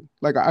through and through.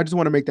 Like, I just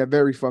want to make that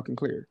very fucking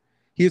clear.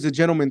 He is a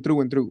gentleman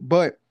through and through.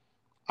 But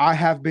I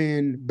have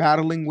been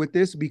battling with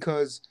this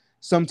because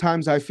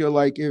sometimes I feel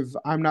like if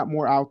I'm not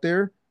more out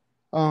there,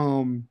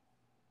 um,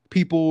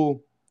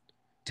 people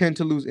tend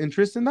to lose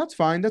interest, and that's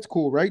fine. That's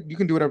cool, right? You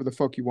can do whatever the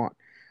fuck you want.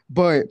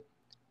 But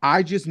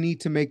I just need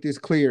to make this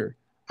clear.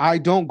 I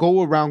don't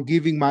go around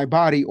giving my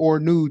body or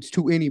nudes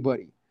to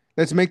anybody.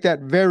 Let's make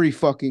that very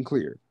fucking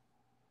clear.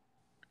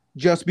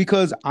 Just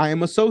because I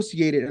am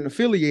associated and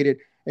affiliated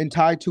and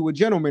tied to a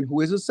gentleman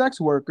who is a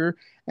sex worker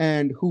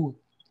and who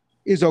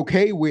is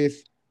okay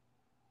with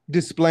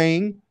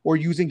displaying or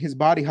using his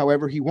body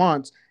however he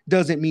wants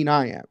doesn't mean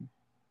I am.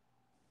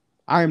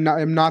 I'm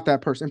not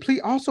that person.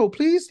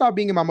 Please stop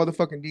being in my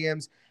motherfucking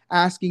DMs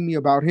asking me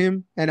about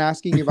him and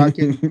asking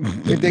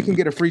if they can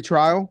get a free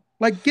trial.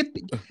 Like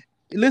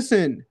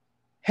listen,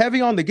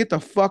 heavy on the get the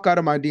fuck out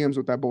of my DMs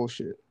with that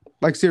bullshit.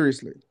 Like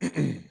seriously.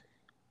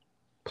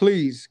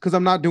 Please, because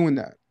I'm not doing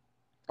that.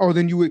 Oh,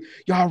 then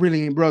y'all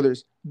really ain't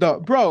brothers.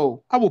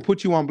 Bro, I will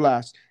put you on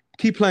blast.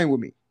 Keep playing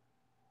with me.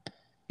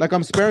 Like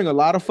I'm sparing a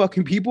lot of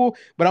fucking people,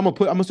 but I'm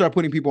gonna start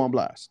putting people on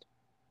blast.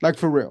 Like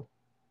for real.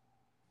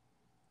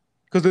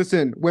 Because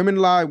listen, women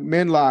lie,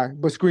 men lie,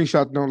 but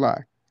screenshots don't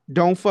lie.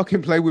 Don't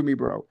fucking play with me,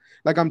 bro.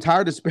 Like I'm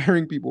tired of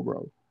sparing people,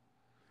 bro.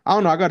 I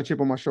don't know. I got a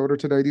chip on my shoulder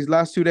today, these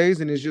last 2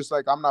 days, and it's just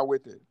like I'm not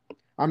with it.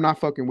 I'm not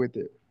fucking with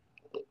it.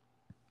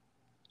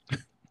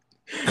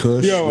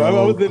 Kush, Yo,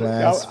 roll,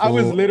 I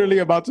was literally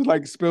about to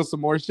like spill some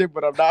more shit,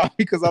 but I'm not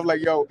because I'm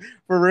like, yo,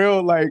 for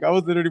real, like I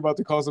was literally about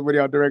to call somebody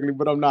out directly,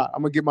 but I'm not.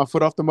 I'm gonna get my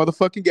foot off the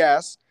motherfucking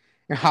gas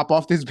and hop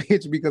off this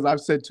bitch because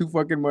I've said too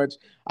fucking much.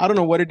 I don't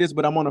know what it is,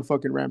 but I'm on a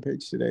fucking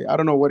rampage today. I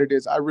don't know what it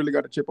is. I really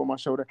got a chip on my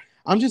shoulder.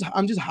 I'm just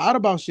hot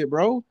about shit,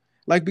 bro.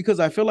 Like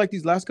because I feel like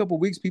these last couple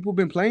weeks people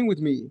been playing with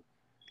me.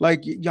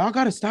 Like y'all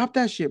gotta stop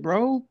that shit,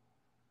 bro.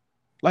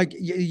 Like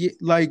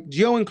like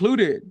Gio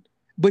included,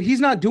 but he's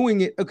not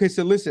doing it. Okay,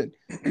 so listen,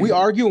 we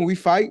argue and we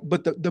fight,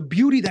 but the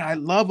beauty that I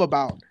love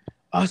about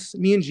us,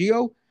 me and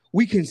Gio,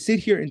 we can sit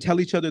here and tell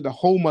each other the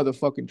whole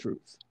motherfucking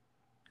truth,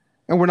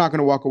 and we're not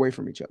gonna walk away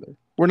from each other.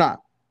 We're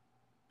not.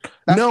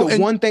 That's the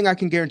one thing I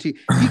can guarantee.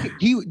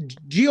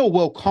 Gio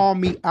will call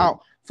me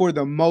out for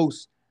the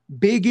most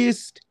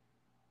biggest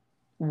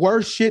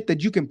worst shit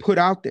that you can put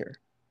out there,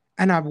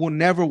 and I will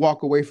never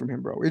walk away from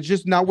him, bro. It's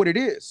just not what it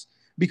is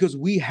because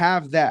we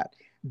have that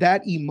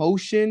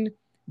emotion,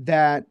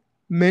 that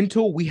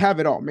mental, we have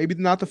it all. Maybe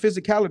not the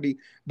physicality,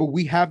 but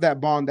we have that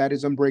bond that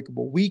is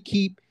unbreakable. We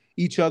keep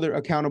each other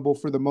accountable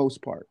for the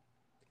most part.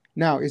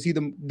 Now,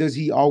 does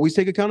he always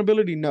take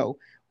accountability? No.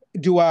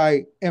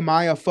 Am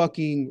I a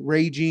fucking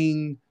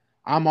raging,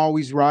 I'm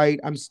always right,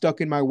 I'm stuck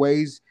in my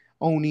ways,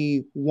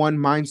 only one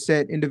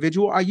mindset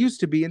individual? I used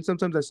to be, and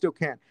sometimes I still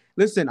can.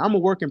 Listen, I'm a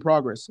work in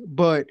progress,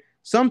 but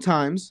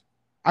sometimes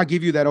I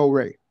give you that old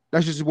Ray.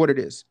 That's just what it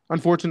is.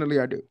 Unfortunately,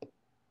 I do.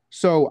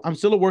 So I'm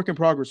still a work in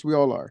progress. We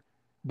all are.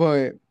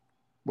 But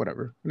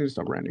whatever. I need to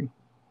stop ranting.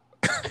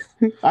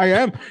 I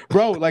am,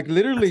 bro. Like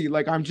literally,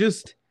 like I'm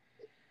just.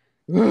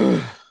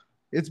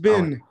 It's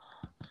been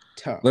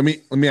tough. Let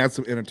me add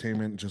some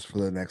entertainment just for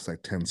the next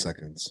like 10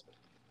 seconds.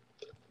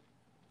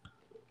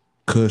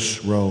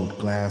 Kush road,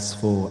 glass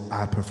full.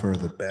 I prefer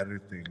the better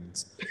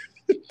things.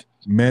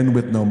 Men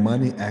with no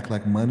money act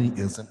like money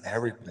isn't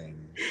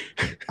everything.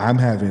 I'm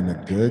having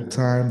a good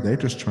time. They're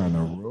just trying to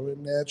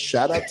ruin it.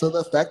 Shout out to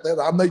the fact that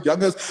I'm the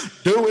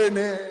youngest doing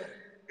it.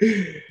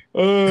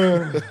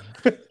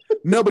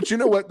 No, but you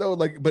know what though?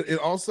 Like, but it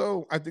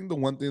also, I think the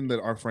one thing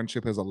that our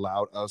friendship has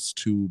allowed us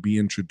to be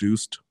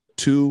introduced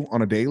to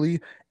on a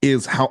daily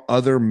is how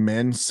other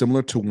men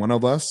similar to one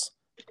of us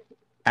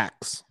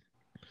acts.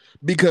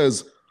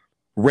 Because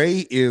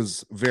Ray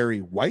is very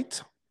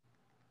white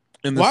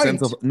in the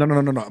sense of no.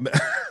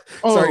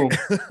 Oh, sorry.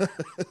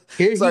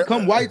 Here he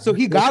come white, so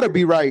he gotta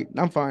be right.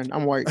 I'm fine.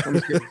 I'm white. I'm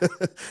just kidding.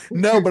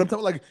 No, but I'm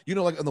talking like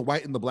like on the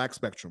white and the black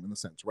spectrum in the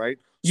sense, right?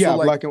 Yeah, so,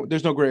 like, black and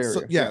there's no gray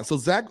area. So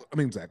Zach.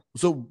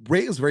 So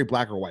Ray is very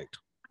black or white,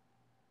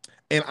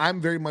 and I'm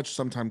very much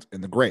sometimes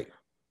in the gray.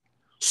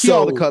 See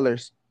all the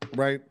colors,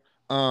 right?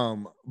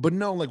 But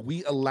no, like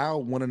we allow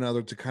one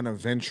another to kind of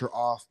venture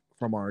off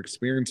from our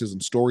experiences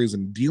and stories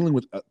and dealing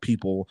with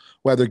people,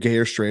 whether gay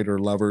or straight or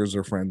lovers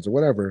or friends or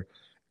whatever.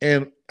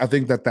 And I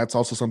think that that's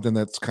also something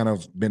that's kind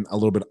of been a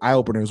little bit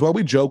eye-opening as well.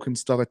 We joke and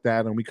stuff like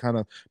that, and we kind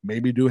of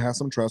maybe do have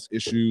some trust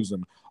issues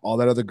and all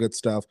that other good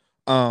stuff.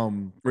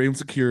 Or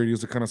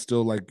insecurities are kind of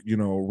still like,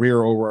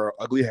 rear over our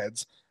ugly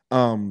heads.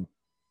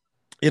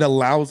 It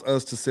allows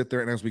us to sit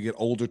there and as we get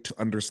older to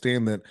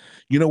understand that,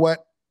 you know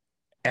what?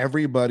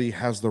 Everybody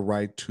has the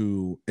right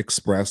to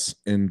express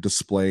and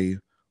display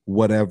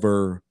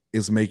whatever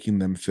is making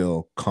them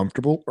feel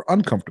comfortable or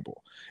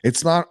uncomfortable.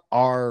 It's not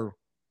our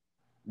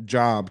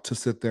job to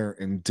sit there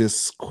and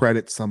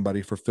discredit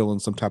somebody for feeling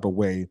some type of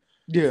way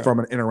from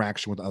an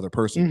interaction with the other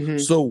person.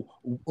 So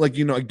like,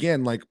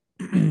 again, like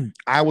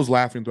I was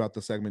laughing throughout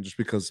the segment just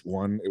because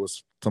one, it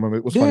was some of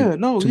it was funny Yeah,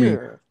 no, to me.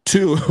 yeah.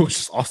 Two, it was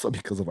just also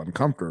because of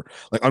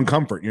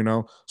uncomfort, you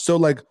know. So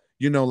like,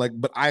 you know, like,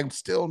 but I'm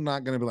still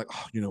not gonna be like,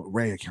 oh, you know,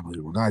 Ray, I can't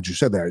believe, oh God, you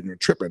said that, and you're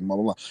tripping, blah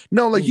blah blah.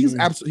 No, like he's Mhm.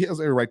 absolutely, he has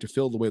every right to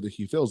feel the way that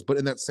he feels, but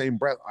in that same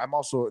breath, I'm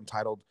also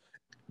entitled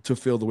to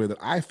feel the way that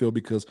I feel,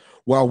 because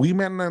while we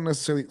may not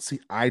necessarily see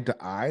eye to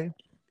eye,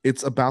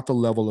 it's about the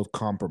level of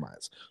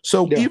compromise.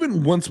 So Yeah,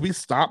 even once we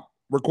stop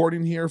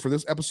recording here for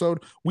this episode,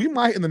 we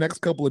might in the next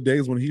couple of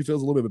days when he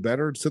feels a little bit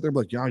better sit there and be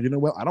like, yeah, you know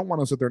what? I don't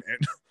want to sit there and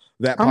end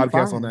that I'm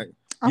podcast on fine. that,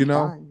 I'm you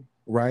know, fine.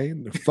 right?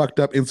 Fucked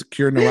up,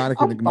 insecure,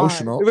 neurotic, and I'm fine.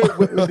 emotional.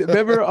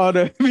 Remember on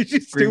a which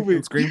is Scream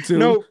and stupid. Scream 2.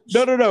 No,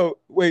 no, no, no.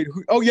 Wait.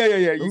 Oh yeah, yeah,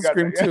 yeah. You got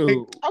Scream that.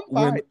 2 I'm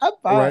when fine. I'm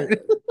right. fine.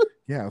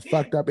 Yeah,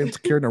 fucked up,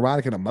 insecure,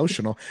 neurotic, and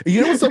emotional. And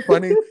you know what's so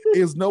funny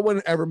is no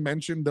one ever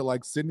mentioned that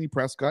like Sydney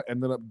Prescott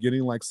ended up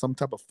getting like some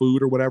type of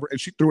food or whatever, and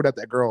she threw it at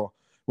that girl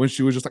when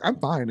she was just like, "I'm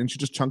fine," and she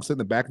just chunks it in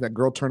the back. And that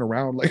girl turned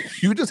around like,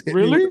 "You just hit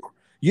me with Really? the."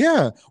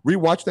 Yeah,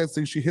 rewatch that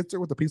scene. She hits her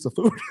with a piece of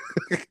food,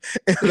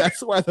 and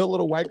that's why the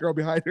little white girl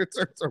behind her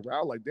turns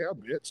around like, "Damn,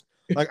 bitch!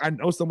 Like I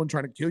know someone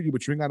trying to kill you,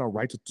 but you ain't got no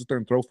right to sit there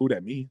and throw food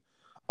at me."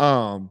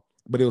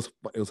 But it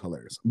was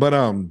hilarious. But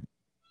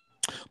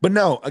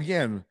no,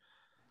 again,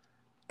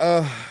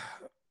 uh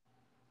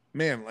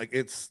man, like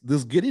it's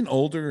this getting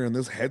older and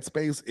this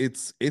headspace,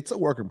 it's a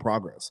work in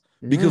progress,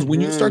 because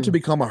when you start to Mhm.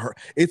 become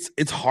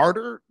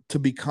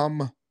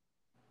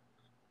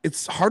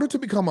it's harder to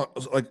become a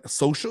like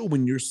social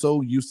when you're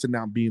so used to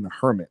now being a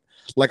hermit.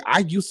 Like I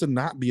used to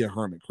not be a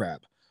hermit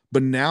crab,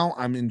 but now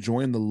I'm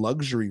enjoying the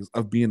luxuries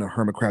of being a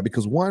hermit crab,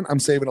 because one, I'm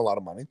saving a lot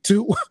of money.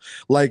 Two,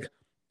 like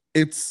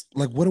it's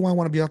like, what do I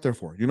want to be out there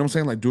for? You know what I'm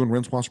saying? Like doing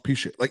rinse, wash, repeat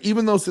shit. Like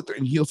even though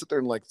he'll sit there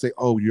and like say,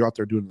 "Oh, you're out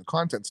there doing the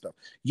content stuff."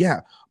 Yeah,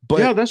 Yeah,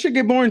 but that should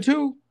get boring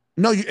too.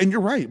 no, and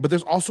you're right. But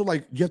there's also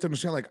like you have to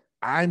understand, like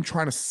I'm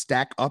trying to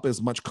stack up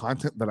as much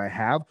content that I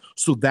have,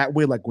 so that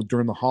way, like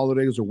during the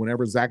holidays or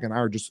whenever Zach and I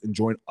are just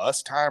enjoying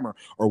us time,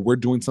 or we're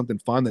doing something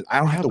fun, that I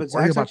don't have Yeah, to but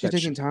worry Zach's about actually that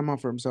taking shit. time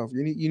out for himself.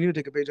 You need to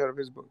take a page out of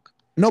his book.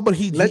 No, but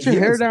Let your he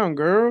hair is. down,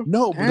 girl.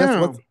 No,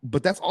 Damn.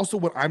 but that's also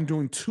what I'm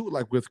doing too,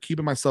 like with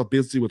keeping myself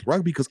busy with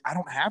rugby, because I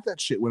don't have that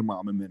shit when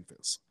I'm in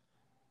Memphis.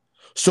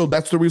 So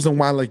that's the reason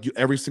why, like you,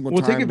 every single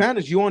Well, take time.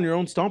 advantage. You on your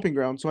own stomping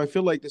ground, so I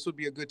feel like this would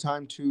be a good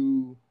time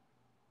to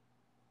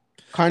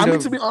I kind mean,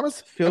 to of be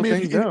honest, I fill mean,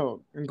 things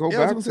out and go yeah,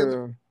 I was back gonna say,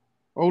 to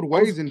old I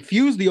was, ways and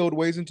fuse the old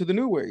ways into the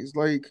new ways.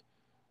 Like,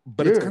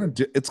 but yeah,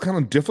 it's kind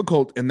of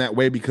difficult in that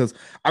way, because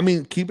I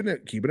mean, keeping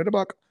it a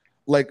buck,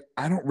 like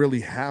I don't really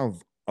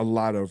have a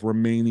lot of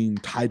remaining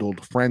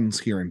titled friends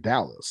here in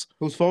Dallas.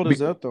 whose fault is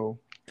Be, that though?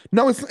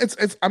 no,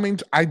 it's. I mean,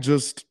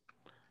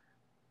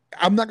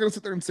 I'm not gonna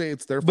sit there and say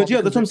it's their But fault, yeah,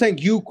 because that's what I'm saying.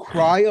 You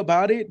cry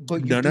about it,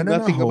 but you do no.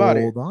 nothing about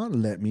it. Hold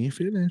on, let me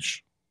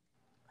finish.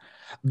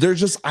 There's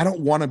just, I don't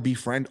want to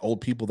befriend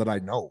old people that I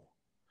know,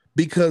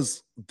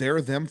 because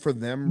they're them for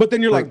them But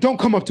then you're like, for don't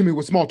come up to me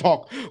with small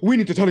talk. We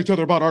need to tell each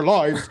other about our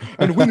lives,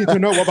 and we need to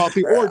know about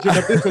the origin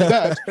of this and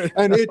that.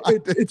 And No,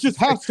 it just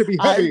has to be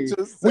I heavy.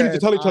 just We need to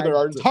said tell each other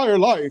our entire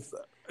life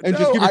and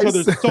just no, give each I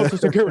other said social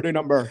security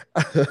number.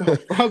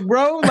 The fuck,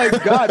 bro?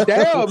 Like,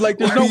 goddamn. Like,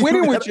 there's why do no you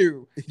winning with gotta,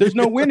 you. There's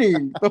no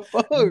winning. The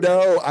fuck?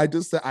 no, I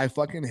just said I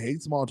fucking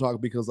hate small talk,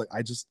 because like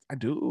I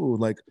do,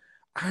 like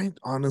I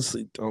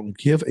honestly don't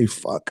give a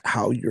fuck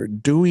how you're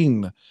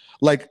doing.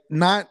 Like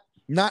not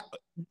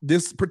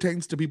this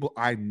pertains to people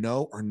I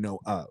know or know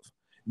of.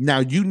 Now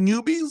you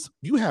newbies,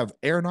 you have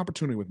air and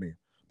opportunity with me,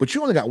 but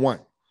you only got one,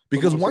 For the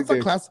because most once I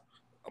dick. class,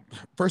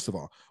 first of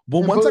all,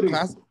 well, And booty.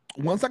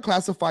 once I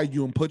classify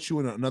you and put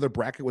you in another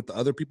bracket with the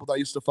other people that I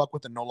used to fuck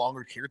with and no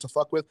longer care to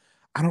fuck with,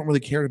 I don't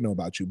really care to know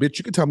about you. Bitch,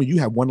 you can tell me you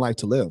have one life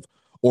to live,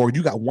 or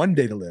you got one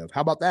day to live.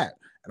 How about that?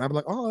 And I'm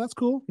like, oh, that's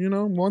cool. You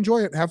know, we'll enjoy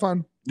it. Have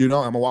fun. You know,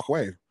 I'm gonna walk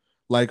away.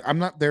 Like, I'm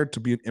not there to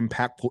be an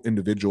impactful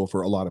individual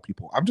for a lot of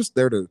people. I'm just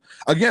there to,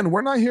 again,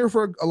 we're not here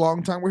for a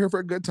long time. We're here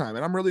for a good time.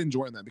 And I'm really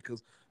enjoying that,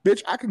 because,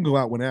 bitch, I can go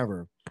out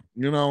whenever,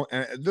 you know.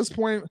 And at this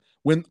point,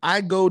 when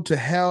I go to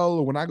hell,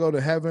 or when I go to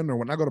heaven, or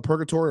when I go to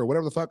purgatory, or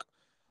whatever the fuck,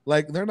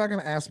 like, they're not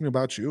going to ask me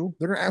about you.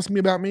 They're going to ask me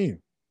about me, you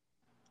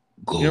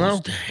Goes know?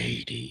 to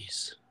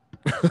Hades.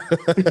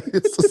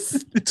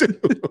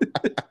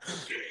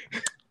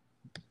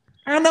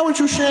 I know what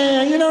you're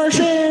saying. You know what I'm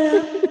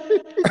saying?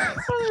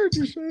 I heard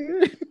you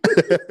say.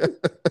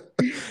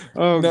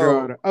 Oh No.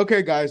 god.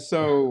 Okay, guys.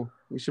 So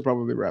we should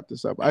probably wrap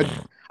this up. I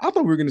thought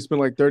we were gonna spend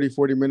like 30,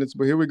 40 minutes,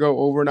 but here we go,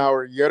 over an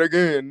hour yet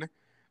again.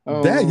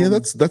 Yeah,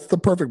 that's the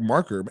perfect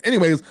marker. But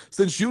anyways,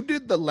 since you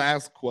did the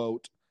last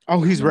quote,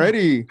 Oh, he's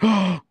ready.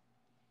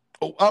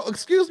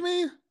 excuse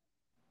me.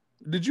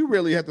 Did you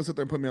really have to sit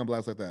there and put me on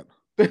blast like that?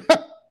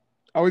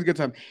 Always good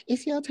time.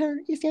 It's your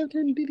turn. It's your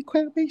turn to do the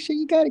quote. Make sure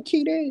you got it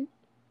keyed in.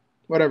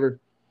 Whatever.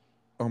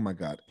 Oh my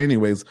god.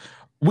 Anyways,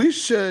 we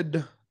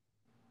should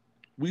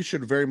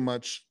very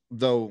much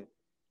though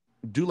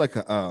do like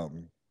a what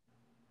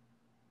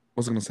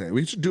was I gonna say?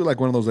 We should do like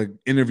one of those like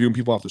interviewing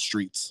people off the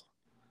streets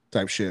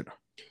type shit.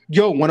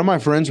 Yo, one of my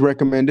friends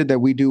recommended that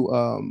we do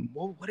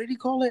what did he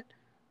call it?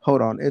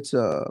 Hold on. It's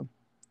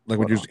Like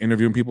when Hold you're on. just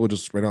interviewing people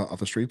just right off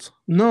the streets?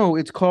 No,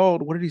 it's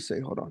called. What did he say?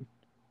 Hold on.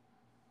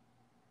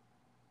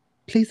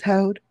 Please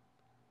hold.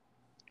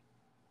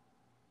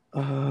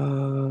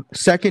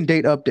 Second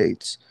date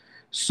updates.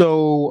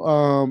 So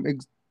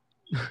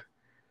so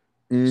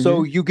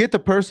Mm-hmm. you get the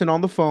person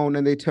on the phone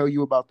and they tell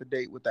you about the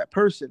date with that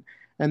person,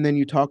 and then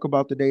you talk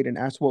about the date and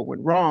ask what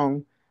went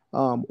wrong,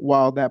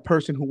 while that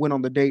person who went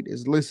on the date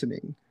is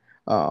listening.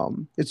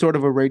 It's sort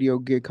of a radio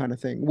gig kind of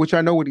thing, which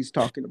I know what he's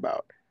talking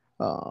about.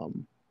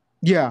 Um,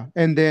 yeah,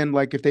 and then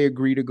like if they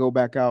agree to go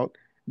back out,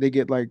 they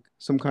get like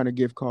some kind of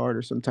gift card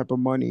or some type of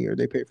money, or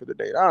they pay for the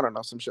date. I don't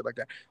know, some shit like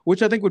that,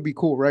 which I think would be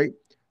cool, right?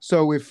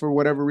 So if for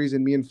whatever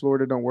reason me and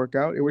Florida don't work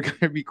out, it would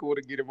kind of be cool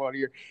to get him on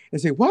here and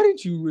say, why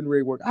didn't you and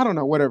Ray work? I don't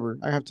know, whatever.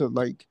 I have to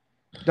like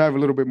dive a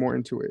little bit more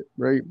into it,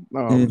 right?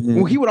 Well, he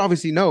Mm-hmm. would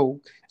obviously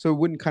know, so it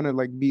wouldn't kind of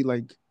like be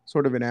like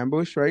sort of an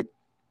ambush, right?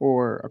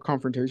 Or a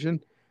confrontation.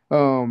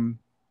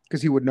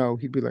 Because he would know,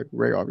 he'd be like,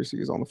 Ray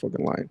obviously is on the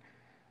fucking line.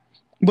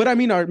 But I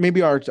mean,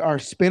 maybe our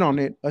spin on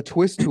it, a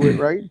twist to it,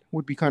 right,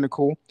 would be kind of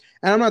cool.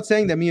 And I'm not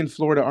saying that me and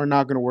Florida are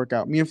not going to work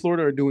out. Me and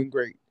Florida are doing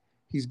great.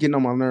 He's getting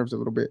on my nerves a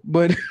little bit,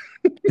 but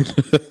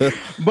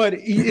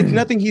it's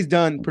nothing he's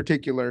done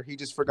particular. He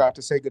just forgot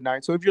to say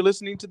goodnight. So if you're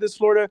listening to this,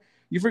 Florida,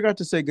 you forgot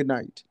to say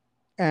goodnight,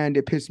 and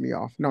it pissed me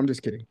off. No, I'm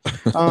just kidding.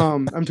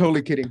 I'm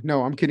totally kidding.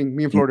 No, I'm kidding.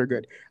 Me and Florida are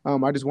good.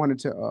 I just wanted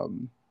to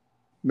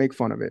make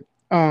fun of it.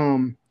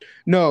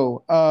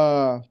 No,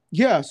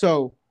 yeah.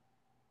 So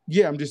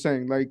yeah, I'm just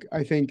saying. Like,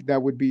 I think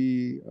that would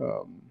be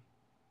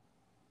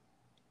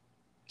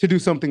to do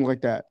something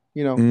like that.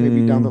 You know,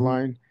 maybe down the Mm-hmm.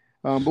 line.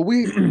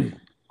 But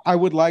I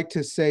would like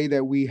to say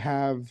that we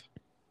have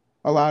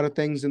a lot of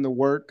things in the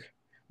work,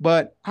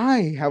 but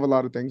I have a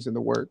lot of things in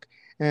the work.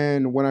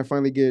 And when I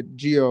finally get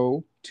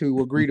Gio to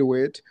agree to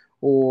it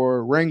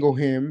or wrangle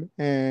him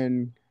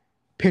and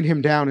pin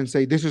him down and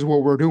say, this is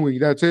what we're doing,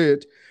 that's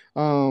it,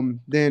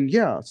 then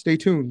yeah, stay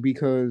tuned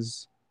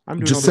because I'm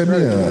doing all Just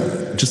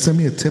the send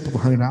me strategy. a tip of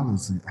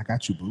 $100. I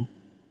got you, boo.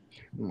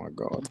 Oh my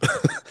God.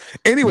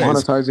 Anyways,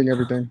 Monetizing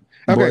everything.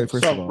 Okay, boy,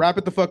 first of so all, wrap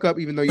it the fuck up,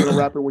 even though you don't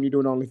rap it when you're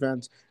doing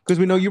OnlyFans, because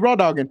we know you raw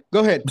dogging. Go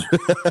ahead.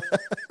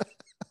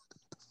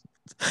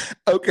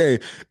 okay,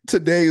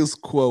 today's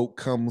quote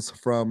comes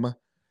from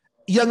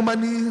Young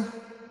Money,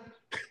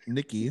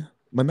 Nicki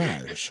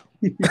Minaj.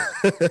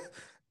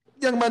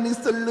 Young Money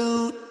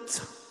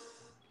salute.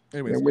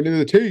 Anyways, And we into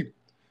the team.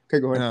 Okay,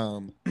 go ahead.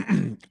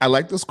 um, I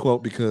like this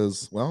quote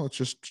because, well, it's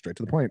just straight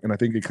to the point, and I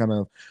think it kind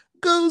of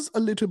goes a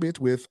little bit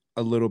with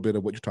a little bit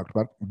of what you talked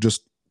about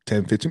just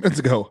 10, 15 minutes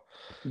ago.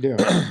 Yeah.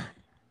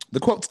 The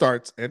quote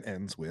starts and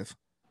ends with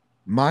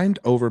mind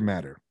over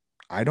matter.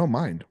 I don't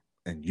mind,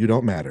 and you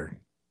don't matter.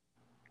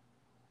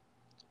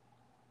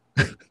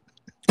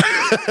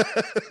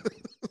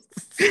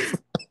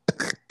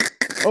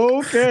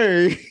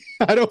 Okay.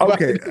 I don't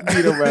Okay. mind.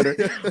 You don't matter.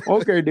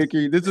 Okay,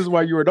 Nikki. This is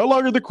why you are no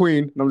longer the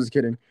queen. No, I'm just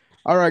kidding.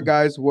 All right,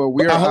 guys. Well,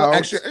 we are out.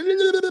 Actually,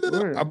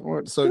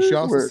 What? so she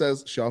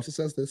also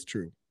says this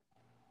true.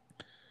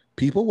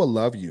 People will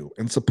love you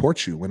and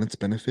support you when it's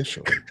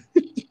beneficial.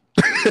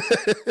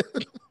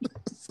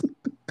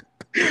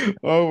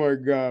 Oh my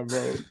God,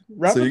 bro.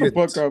 Wrap So it you the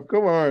get fuck up.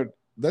 Come on.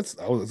 I was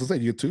gonna say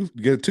you get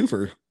a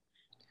twofer.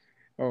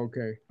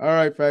 Okay. All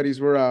right, fatties.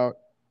 We're out.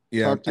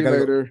 Yeah, Talk to you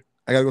later.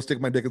 I gotta go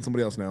stick my dick in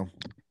somebody else now.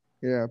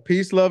 Yeah.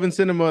 Peace, love, and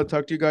cinema.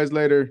 Talk to you guys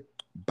later.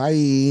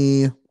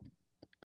 Bye.